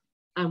scenario.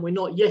 And we're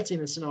not yet in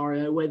a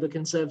scenario where the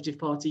Conservative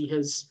Party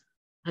has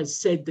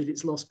said that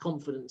it's lost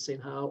confidence in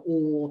her,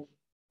 or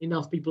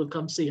enough people have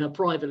come to see her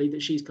privately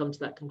that she's come to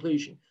that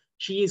conclusion.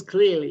 She is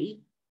clearly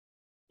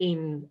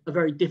in a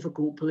very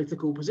difficult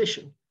political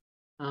position.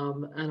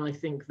 And I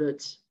think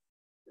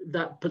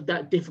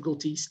that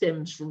difficulty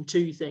stems from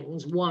two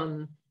things.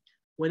 One,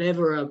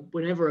 whenever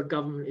a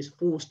government is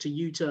forced to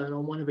U-turn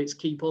on one of its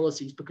key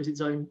policies because its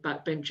own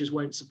backbenchers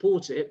won't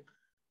support it,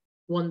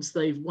 once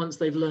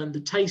they've learned the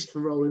taste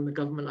for rolling the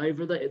government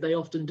over, they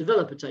often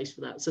develop a taste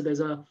for that. So there's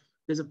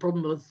a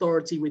problem of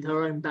authority with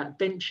her own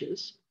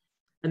backbenchers,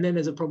 and then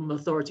there's a problem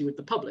of authority with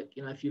the public.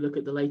 If you look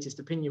at the latest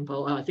opinion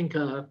poll, I think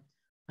a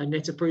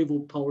net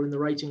approval poll in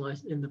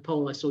the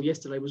poll I saw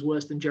yesterday was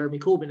worse than Jeremy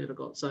Corbyn ever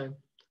got. So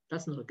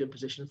that's not a good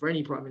position for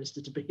any Prime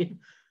Minister to be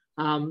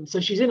in. So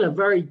she's in a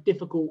very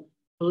difficult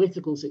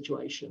political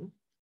situation.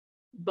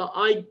 But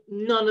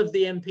none of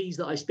the MPs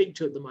that I speak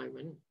to at the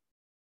moment,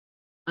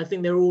 I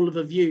think they're all of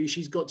a view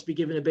she's got to be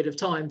given a bit of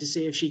time to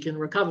see if she can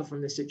recover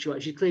from this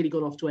situation. She's clearly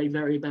got off to a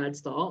very bad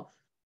start.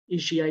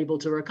 Is she able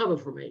to recover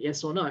from it?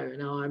 Yes or no?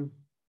 Now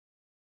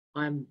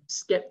I'm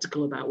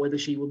skeptical about whether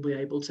she will be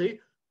able to.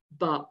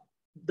 But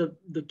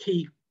the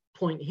key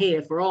point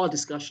here for our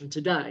discussion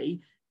today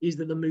is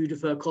that the mood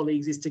of her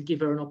colleagues is to give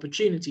her an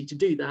opportunity to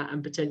do that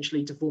and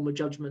potentially to form a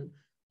judgment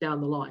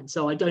down the line.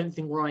 So I don't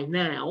think right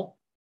now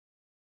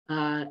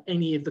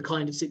any of the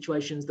kind of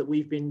situations that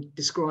we've been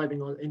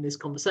describing in this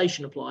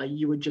conversation apply.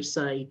 You would just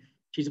say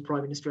she's a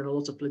Prime Minister in a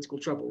lot of political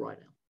trouble right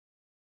now.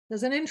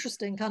 There's an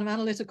interesting kind of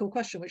analytical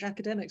question which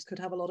academics could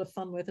have a lot of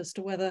fun with as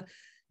to whether,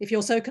 if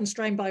you're so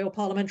constrained by your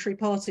parliamentary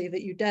party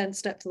that you daren't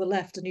step to the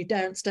left and you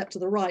daren't step to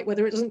the right,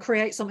 whether it doesn't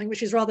create something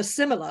which is rather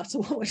similar to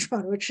what we're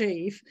trying to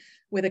achieve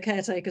with a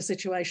caretaker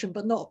situation,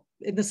 but not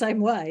in the same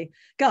way.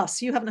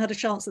 Gus, you haven't had a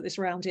chance at this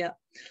round yet.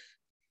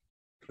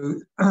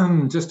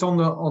 Just on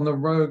the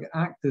rogue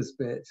actors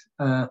bit,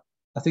 I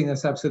think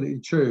that's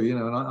absolutely true,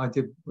 and I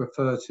did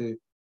refer to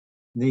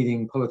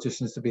needing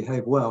politicians to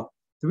behave well.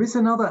 There is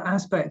another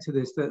aspect to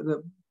this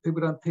that people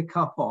don't pick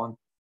up on,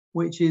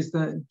 which is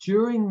that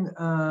during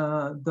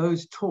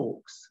those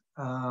talks,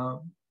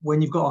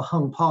 when you've got a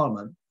hung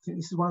parliament, I think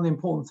this is one of the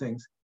important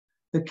things,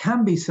 there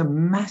can be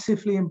some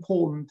massively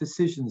important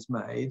decisions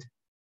made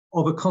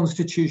of a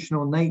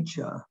constitutional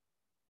nature.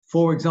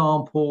 For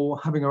example,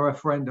 having a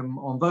referendum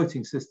on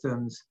voting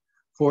systems,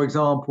 for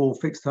example,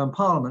 Fixed Term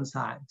Parliaments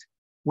Act,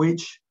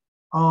 which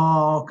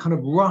are kind of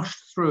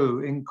rushed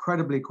through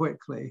incredibly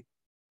quickly.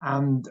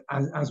 And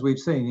as we've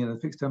seen, the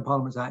Fixed Term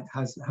Parliaments Act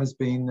has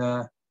been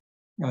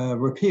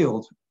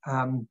repealed.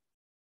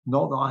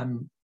 Not that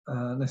I'm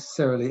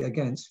necessarily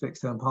against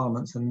fixed term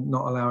parliaments and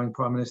not allowing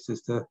prime ministers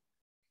to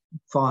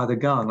fire the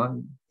gun. I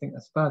think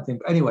that's a bad thing.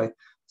 But anyway,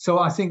 so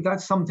I think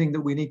that's something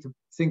that we need to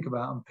think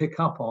about and pick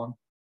up on.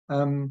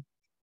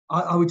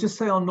 I would just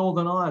say on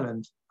Northern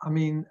Ireland, I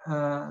mean,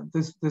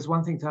 there's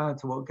one thing to add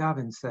to what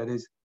Gavin said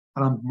is,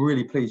 and I'm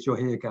really pleased you're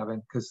here,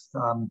 Gavin, because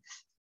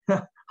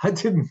I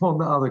didn't want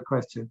the other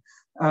question,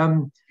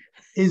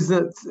 is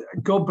that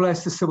God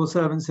bless the civil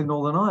servants in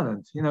Northern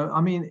Ireland. I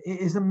mean, it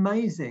is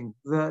amazing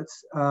that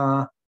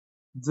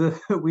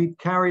we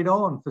carried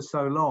on for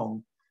so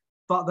long,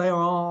 but there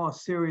are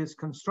serious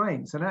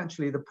constraints. And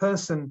actually, the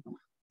person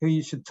who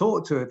you should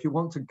talk to if you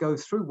want to go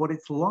through what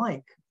it's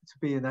like to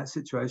be in that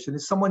situation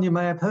is someone you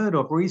may have heard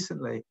of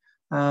recently.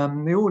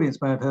 The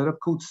audience may have heard of,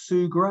 called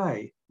Sue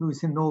Gray, who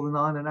was in Northern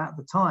Ireland at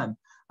the time.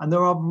 And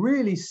there are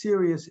really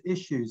serious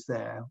issues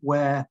there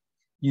where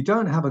you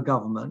don't have a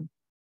government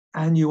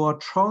and you are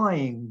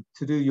trying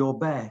to do your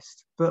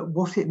best. But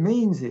what it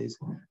means is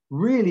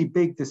really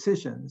big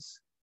decisions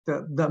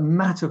that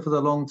matter for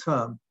the long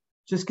term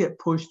just get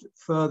pushed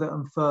further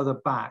and further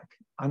back,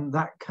 and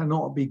that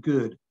cannot be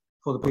good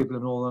for the people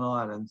of Northern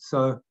Ireland.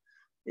 So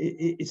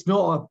it's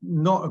not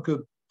a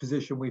good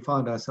position we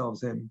find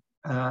ourselves in,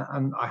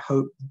 and I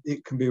hope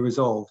it can be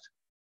resolved.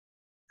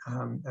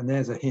 And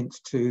there's a hint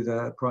to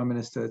the Prime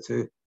Minister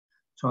to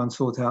try and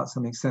sort out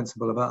something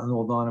sensible about the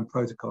Northern Ireland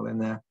Protocol in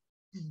there.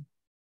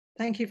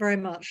 Thank you very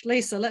much.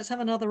 Lisa, let's have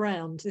another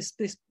round.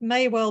 This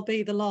may well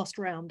be the last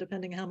round,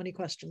 depending how many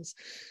questions.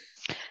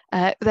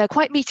 They're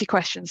quite meaty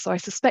questions, so I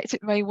suspect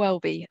it may well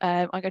be.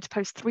 I'm going to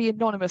pose 3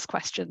 anonymous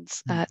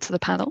questions to the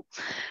panel.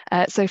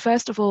 So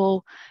first of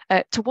all,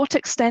 to what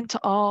extent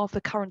are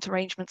the current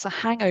arrangements a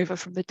hangover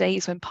from the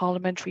days when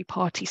parliamentary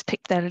parties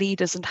picked their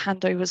leaders and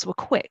handovers were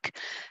quick?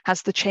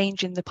 Has the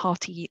change in the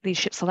party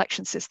leadership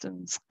selection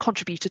systems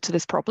contributed to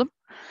this problem?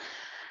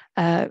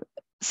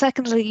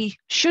 Secondly,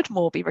 should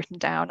more be written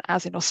down,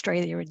 as in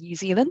Australia and New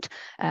Zealand,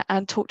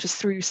 and talked us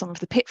through some of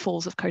the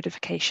pitfalls of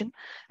codification?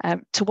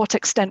 To what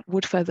extent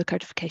would further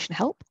codification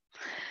help?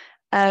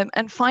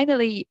 And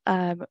finally,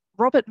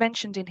 Robert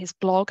mentioned in his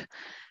blog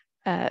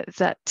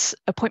that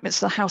appointments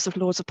to the House of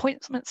Lords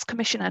Appointments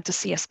Commission and to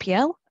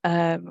CSPL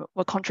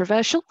were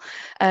controversial.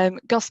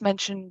 Gus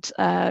mentioned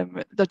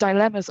the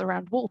dilemmas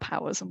around wall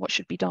powers and what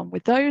should be done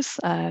with those,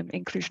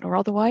 inclusion or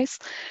otherwise.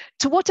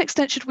 To what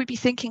extent should we be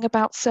thinking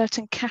about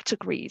certain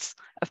categories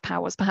of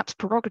powers, perhaps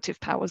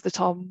prerogative powers,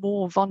 that are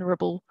more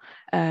vulnerable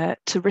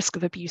to risk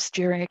of abuse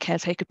during a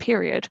caretaker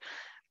period?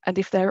 And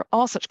if there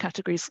are such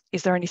categories,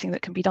 is there anything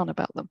that can be done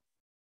about them?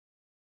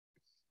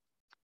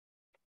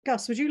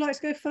 Gus, would you like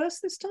to go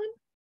first this time?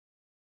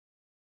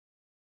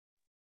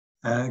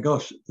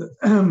 Gosh,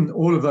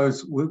 all of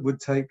those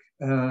would take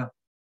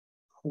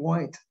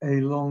quite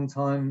a long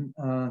time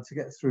to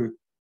get through.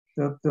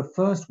 The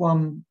first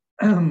one,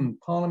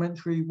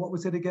 parliamentary, what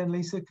was it again,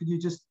 Lisa? Could you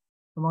just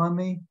remind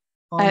me?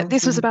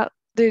 This was about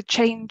the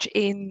change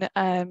in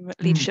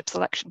leadership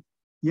selection.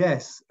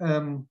 Yes,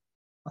 I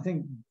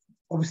think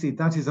obviously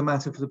that is a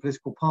matter for the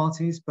political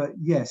parties, but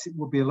yes, it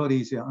would be a lot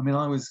easier. I mean,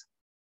 I was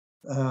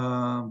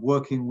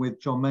working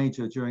with John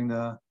Major during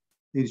the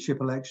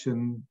leadership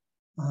election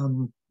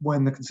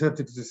when the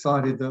Conservatives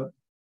decided that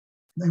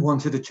they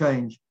wanted a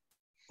change.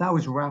 That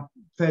was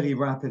fairly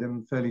rapid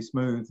and fairly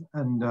smooth,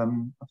 and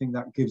I think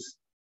that gives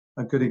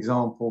a good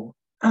example.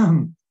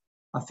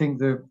 I think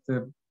there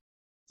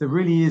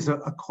really is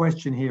a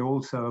question here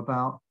also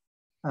about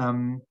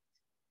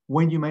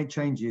when you make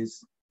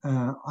changes.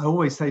 I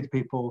always say to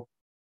people,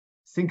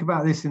 think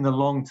about this in the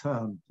long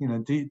term.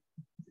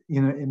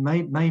 It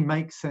may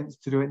make sense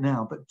to do it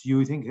now, but do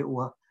you think it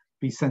will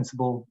be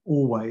sensible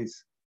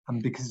always?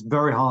 And because it's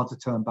very hard to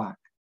turn back.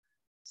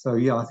 So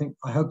yeah,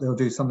 I hope they'll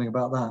do something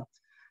about that.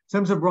 In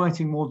terms of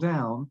writing more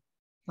down,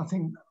 I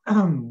think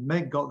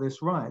Meg got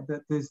this right,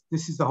 that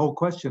this is the whole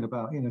question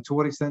about, to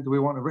what extent do we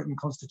want a written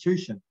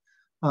constitution?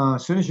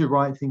 As soon as you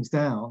write things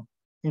down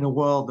in a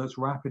world that's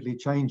rapidly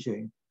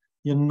changing,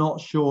 you're not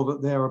sure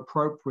that they're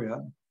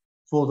appropriate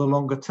for the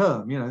longer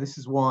term. This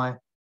is why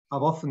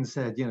I've often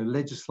said,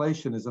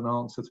 legislation as an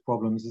answer to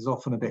problems is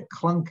often a bit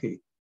clunky,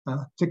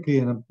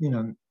 particularly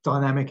in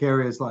dynamic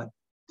areas like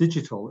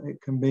digital.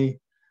 It can be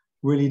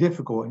really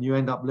difficult, and you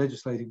end up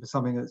legislating for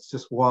something that's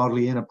just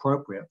wildly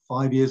inappropriate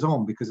 5 years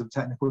on because of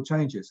technical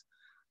changes.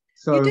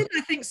 So you did,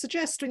 I think,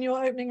 suggest in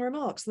your opening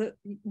remarks that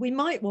we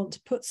might want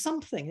to put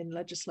something in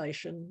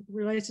legislation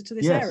related to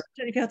this area. I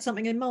don't know if you had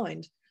something in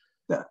mind.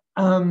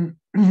 I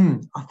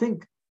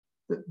think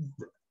that,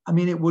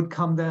 it would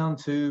come down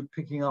to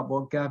picking up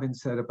what Gavin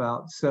said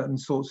about certain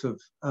sorts of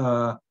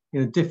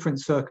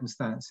different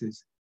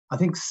circumstances. I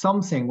think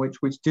something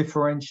which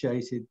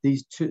differentiated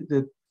these two,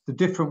 the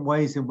different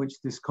ways in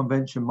which this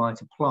convention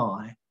might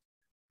apply,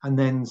 and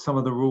then some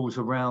of the rules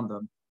around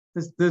them.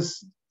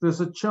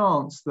 There's a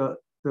chance that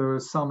there are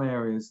some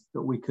areas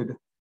that we could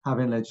have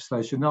in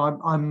legislation. Now,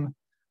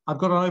 I've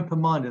got an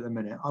open mind at the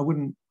minute. I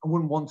wouldn't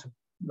want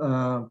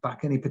to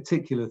back any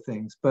particular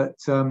things, but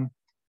there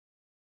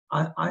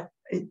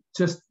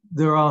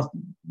are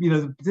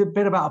a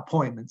bit about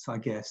appointments. I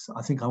guess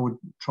I think I would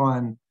try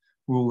and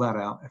rule that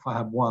out if I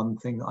had one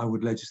thing that I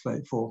would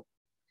legislate for.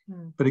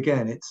 But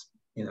again, it's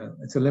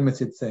a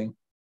limited thing,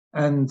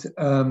 and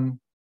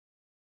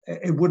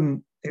it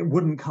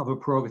wouldn't cover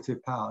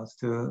prerogative powers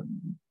to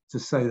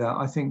say that.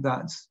 I think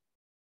that's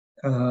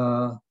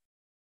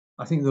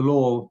I think the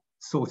law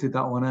sorted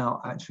that one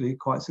out actually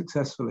quite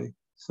successfully.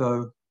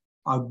 So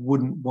I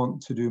wouldn't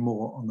want to do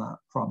more on that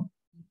front.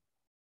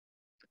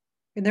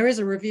 And there is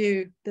a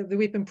review that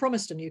we've been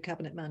promised a new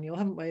cabinet manual,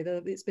 haven't we?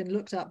 It's been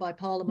looked at by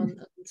Parliament.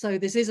 So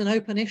this is an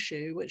open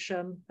issue, which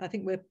I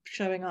think we're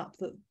showing up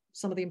that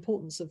some of the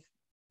importance of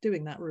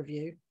doing that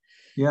review.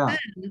 Yeah.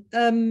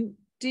 And,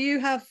 do you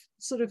have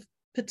sort of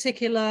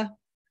particular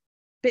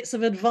bits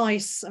of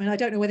advice? I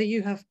don't know whether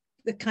you have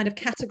the kind of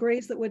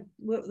categories that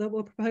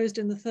were proposed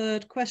in the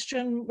third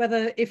question,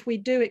 whether if we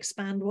do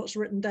expand what's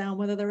written down,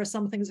 whether there are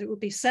some things that would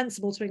be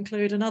sensible to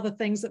include and other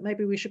things that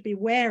maybe we should be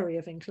wary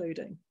of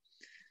including.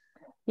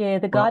 Yeah,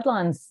 the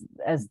guidelines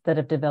that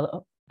have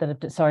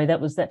Sorry,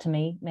 was that to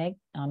me, Meg?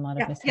 I might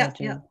have misheard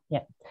you.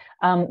 Yeah.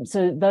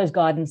 So those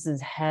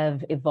guidances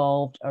have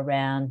evolved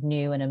around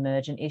new and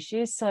emergent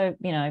issues. So,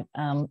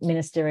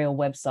 ministerial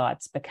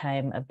websites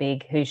became a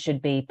big, who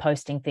should be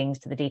posting things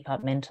to the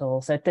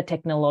departmental. So the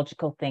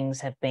technological things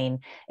have been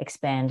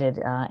expanded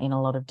in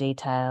a lot of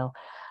detail.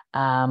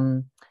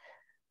 Other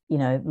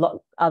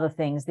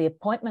things. The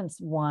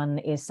appointments one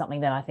is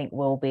something that I think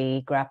will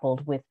be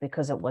grappled with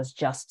because it was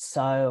just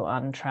so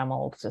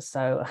untrammeled, just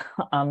so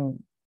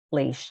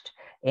unleashed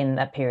in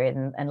that period,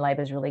 and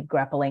Labor's really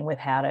grappling with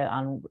how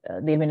to.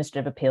 The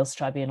Administrative Appeals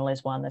Tribunal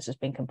is one that's just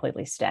been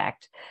completely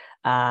stacked,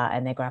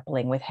 and they're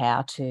grappling with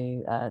how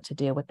to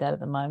deal with that at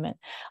the moment.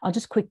 I'll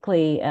just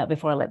quickly,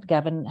 before I let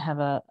Gavin have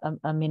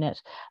a minute,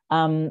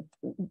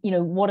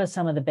 what are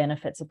some of the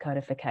benefits of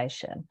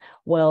codification?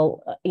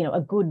 Well,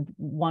 a good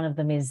one of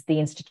them is the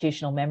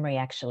institutional memory,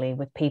 actually,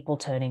 with people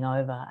turning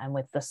over and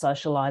with the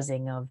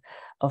socialising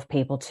of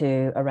people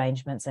to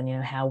arrangements and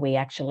how we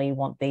actually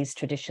want these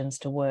traditions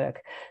to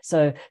work.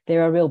 So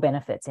there are real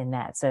benefits in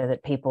that, so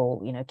that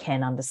people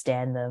can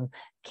understand them,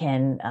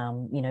 can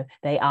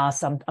they are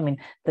some. I mean,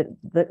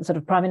 the sort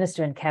of Prime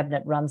Minister and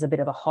Cabinet runs a bit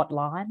of a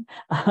hotline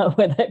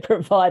where they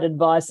provide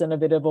advice and a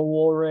bit of a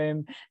war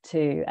room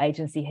to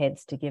agency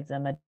heads to give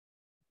them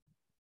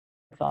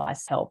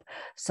advice, help.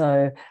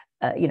 So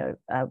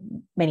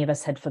many of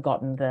us had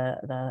forgotten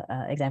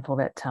the example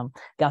that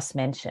Gus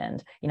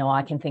mentioned.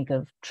 I can think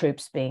of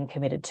troops being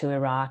committed to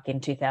Iraq in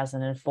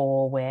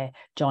 2004, where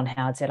John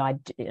Howard said, and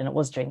it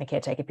was during the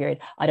caretaker period,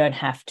 I don't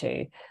have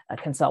to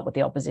consult with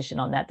the opposition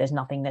on that. There's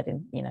nothing that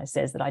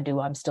says that I do.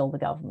 I'm still the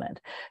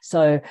government.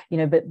 So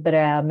but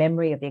our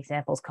memory of the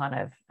examples kind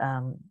of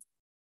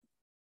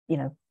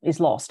is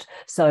lost.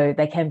 So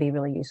they can be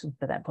really useful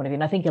for that point of view.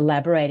 And I think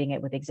elaborating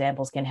it with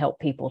examples can help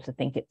people to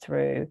think it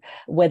through,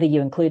 whether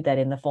you include that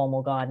in the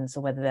formal guidance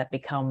or whether that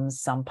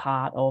becomes some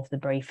part of the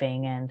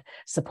briefing and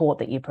support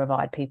that you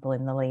provide people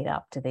in the lead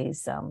up to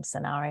these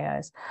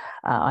scenarios,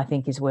 I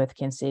think is worth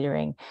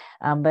considering.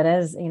 But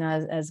as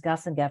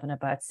Gus and Gavin have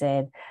both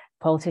said,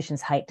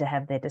 politicians hate to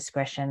have their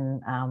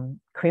discretion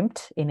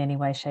crimped in any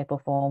way, shape or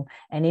form.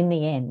 And in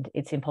the end,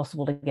 it's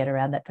impossible to get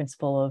around that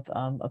principle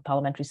of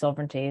parliamentary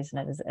sovereignty, isn't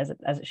it, as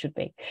it should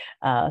be.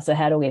 So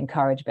how do we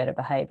encourage better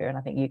behaviour? And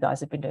I think you guys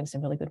have been doing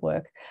some really good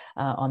work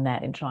on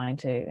that in trying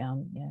to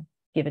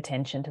give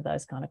attention to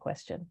those kind of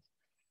questions.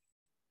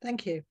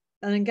 Thank you.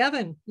 And then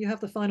Gavin, you have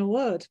the final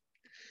word.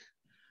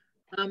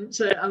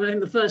 So I mean,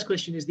 the first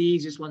question is the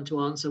easiest one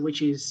to answer,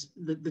 which is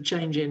the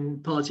change in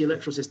party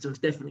electoral systems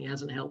definitely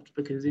hasn't helped,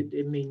 because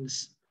it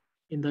means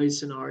in those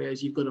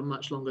scenarios you've got a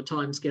much longer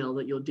timescale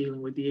that you're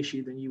dealing with the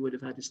issue than you would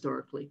have had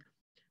historically.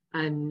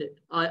 And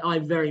I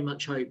very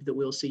much hope that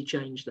we'll see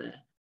change there,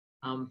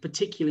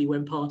 particularly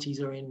when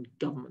parties are in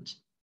government.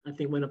 I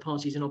think when a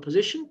party's in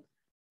opposition,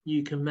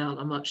 you can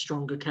mount a much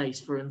stronger case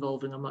for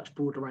involving a much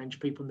broader range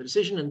of people in the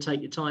decision and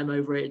take your time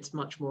over it. It's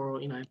much more,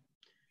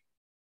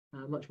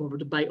 much more of a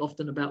debate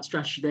often about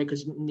strategy there,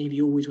 because nearly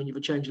always when you've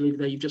a change leader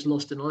there, you've just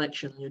lost an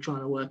election and you're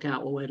trying to work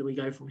out, well, where do we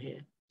go from here?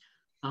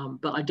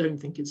 But I don't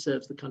think it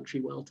serves the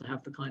country well to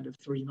have the kind of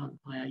 3-month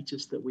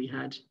hiatus that we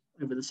had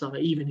over the summer,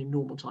 even in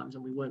normal times,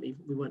 and we weren't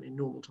in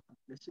normal times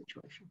in this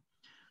situation.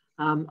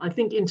 I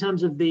think in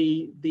terms of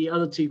the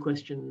other two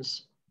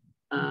questions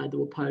that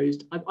were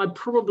posed, I'd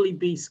probably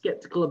be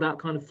sceptical about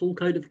kind of full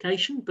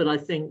codification, but I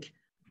think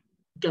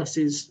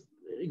Gus's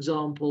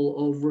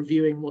example of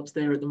reviewing what's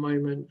there at the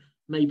moment,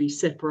 maybe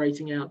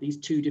separating out these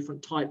two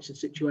different types of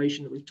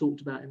situation that we've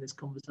talked about in this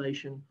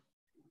conversation,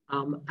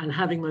 and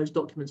having those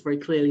documents very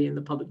clearly in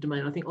the public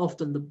domain. I think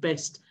often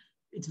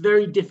it's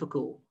very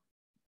difficult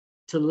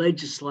to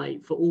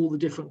legislate for all the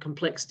different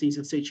complexities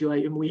of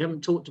situation. We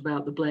haven't talked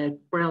about the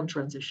Blair-Brown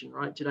transition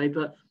right today,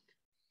 but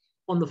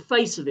on the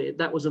face of it,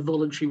 that was a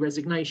voluntary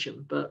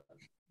resignation, but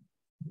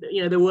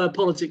there were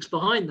politics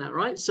behind that,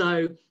 right?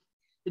 So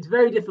it's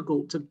very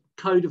difficult to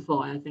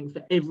codify, I think,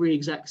 for every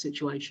exact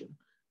situation.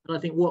 And I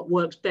think what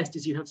works best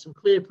is you have some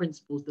clear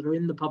principles that are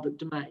in the public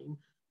domain,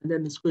 and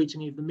then the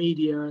scrutiny of the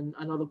media and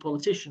other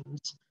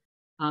politicians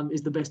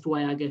is the best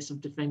way, I guess,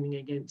 of defending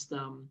against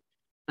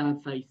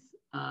bad faith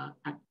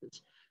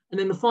actors. And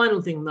then the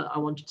final thing that I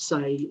wanted to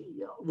say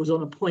was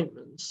on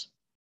appointments,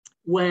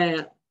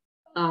 where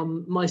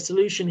my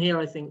solution here,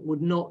 I think,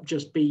 would not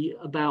just be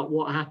about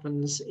what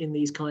happens in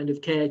these kind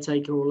of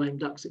caretaker or lame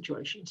duck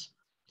situations.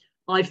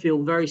 I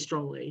feel very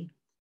strongly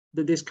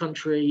that this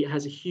country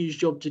has a huge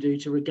job to do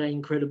to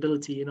regain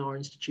credibility in our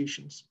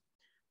institutions.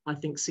 I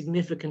think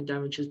significant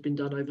damage has been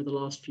done over the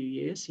last few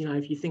years.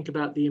 If you think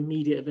about the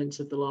immediate events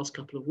of the last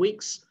couple of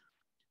weeks,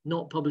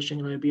 not publishing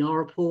an OBR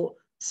report,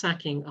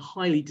 sacking a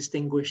highly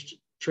distinguished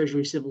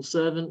Treasury civil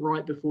servant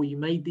right before you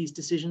made these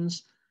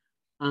decisions.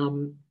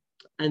 And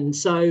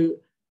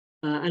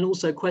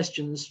also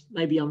questions,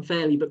 maybe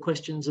unfairly, but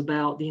questions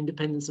about the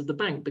independence of the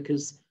bank,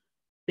 because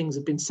things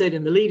have been said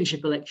in the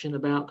leadership election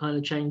about kind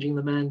of changing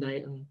the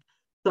mandate. And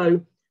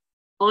so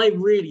I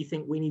really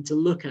think we need to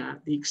look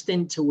at the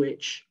extent to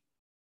which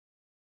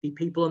the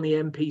people on the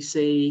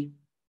MPC,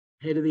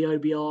 head of the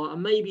OBR,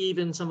 and maybe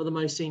even some of the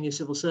most senior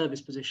civil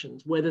service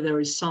positions, whether there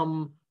is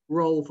some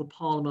role for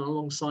Parliament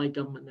alongside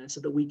government there, so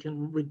that we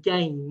can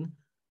regain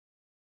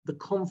the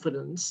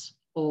confidence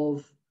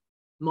of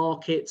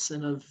markets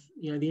and of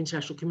the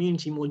international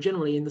community more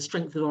generally in the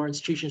strength of our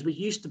institutions, which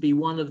used to be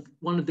one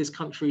of this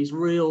country's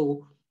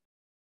real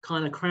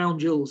kind of crown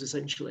jewels.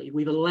 Essentially,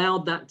 we've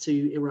allowed that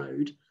to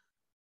erode,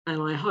 and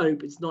I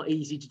hope it's not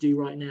easy to do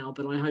right now,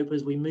 but I hope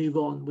as we move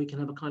on, we can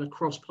have a kind of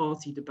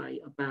cross-party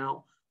debate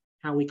about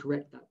how we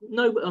correct that.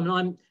 No, I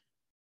mean,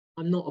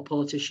 I'm not a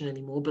politician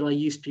anymore, but I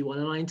used to be one,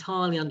 and I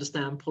entirely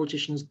understand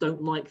politicians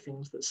don't like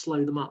things that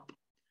slow them up,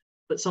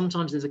 but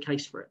sometimes there's a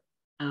case for it.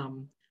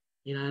 And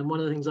one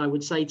of the things I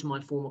would say to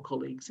my former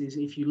colleagues is,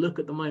 if you look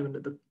at the moment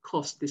at the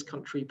cost this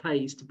country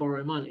pays to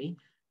borrow money,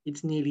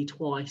 it's nearly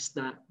twice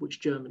that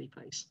which Germany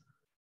pays.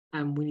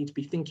 And we need to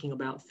be thinking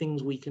about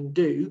things we can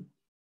do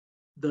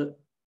that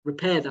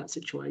repair that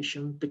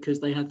situation, because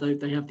they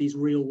have these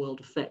real world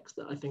effects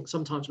that I think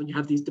sometimes when you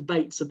have these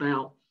debates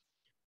about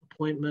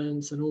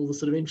appointments and all the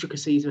sort of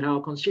intricacies of how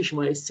our constitution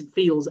works, it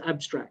feels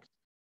abstract.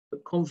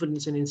 But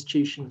confidence in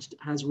institutions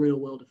has real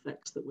world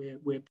effects that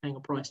we're paying a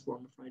price for,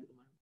 I'm afraid, at the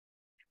moment.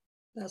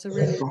 That's a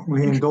really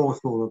we endorse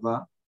all of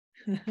that.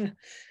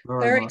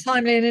 Very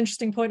timely and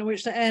interesting point on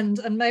which to end,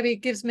 and maybe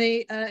it gives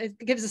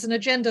us an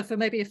agenda for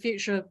maybe a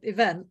future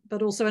event,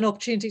 but also an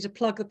opportunity to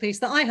plug the piece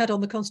that I had on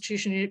the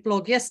Constitution Unit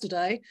blog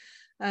yesterday,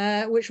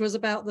 which was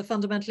about the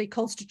fundamentally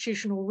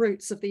constitutional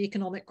roots of the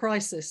economic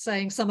crisis,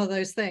 saying some of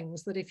those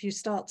things, that if you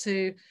start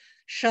to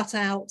shut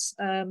out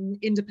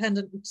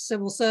independent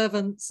civil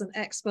servants and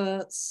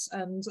experts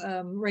and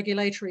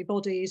regulatory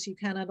bodies, you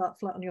can end up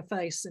flat on your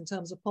face in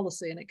terms of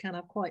policy, and it can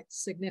have quite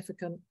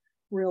significant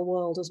real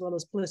world as well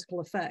as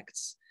political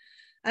effects.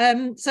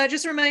 So it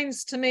just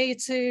remains to me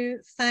to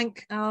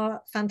thank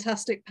our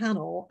fantastic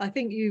panel. I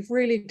think you've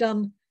really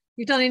done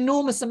an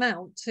enormous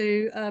amount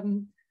to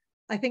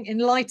I think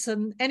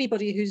enlighten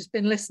anybody who's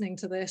been listening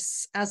to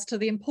this as to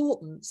the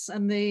importance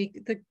and the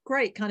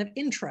great kind of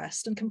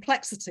interest and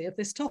complexity of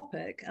this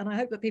topic. And I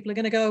hope that people are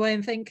going to go away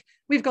and think,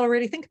 we've got to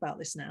really think about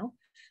this now.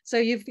 So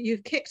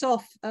you've kicked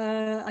off,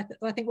 I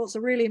think, what's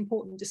a really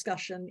important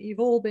discussion.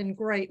 You've all been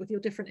great with your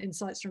different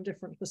insights from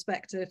different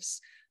perspectives.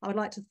 I would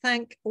like to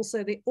thank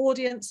also the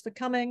audience for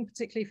coming,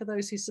 particularly for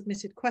those who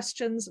submitted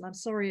questions. And I'm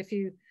sorry if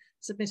you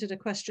submitted a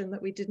question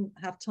that we didn't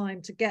have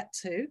time to get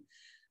to.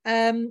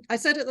 I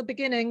said at the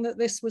beginning that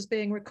this was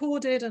being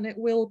recorded, and it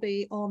will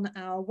be on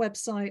our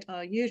website,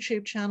 our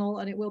YouTube channel,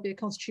 and it will be a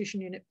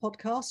Constitution Unit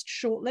podcast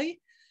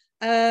shortly.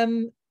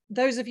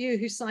 Those of you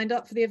who signed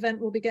up for the event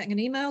will be getting an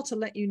email to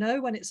let you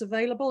know when it's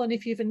available. And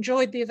if you've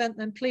enjoyed the event,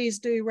 then please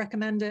do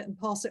recommend it and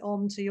pass it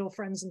on to your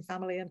friends and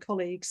family and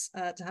colleagues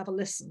to have a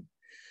listen.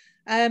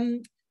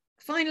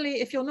 Finally,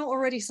 if you're not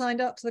already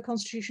signed up to the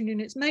Constitution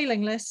Unit's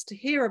mailing list to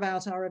hear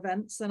about our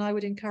events, then I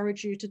would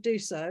encourage you to do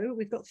so.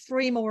 We've got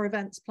 3 more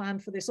events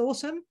planned for this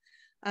autumn.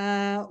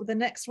 The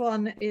next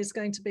one is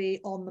going to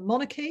be on the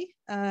monarchy,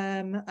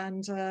 and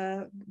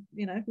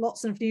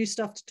lots of new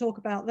stuff to talk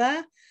about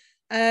there.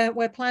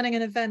 We're planning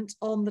an event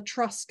on the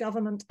Truss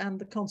government and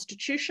the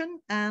Constitution,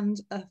 and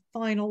a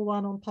final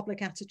one on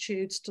public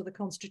attitudes to the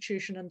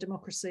Constitution and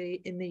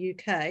democracy in the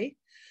UK.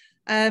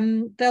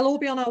 They'll all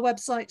be on our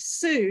website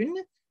soon.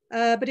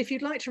 But if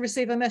you'd like to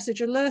receive a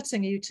message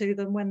alerting you to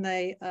them when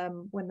they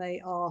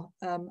are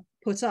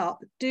put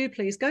up, do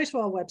please go to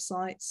our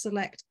website,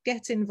 select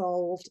Get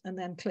Involved, and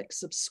then click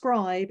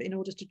Subscribe in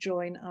order to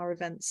join our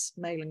events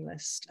mailing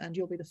list, and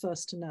you'll be the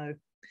first to know.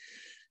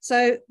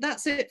 So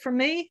that's it from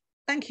me.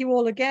 Thank you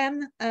all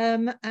again,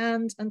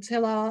 and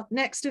until our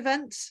next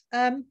event,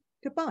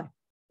 goodbye.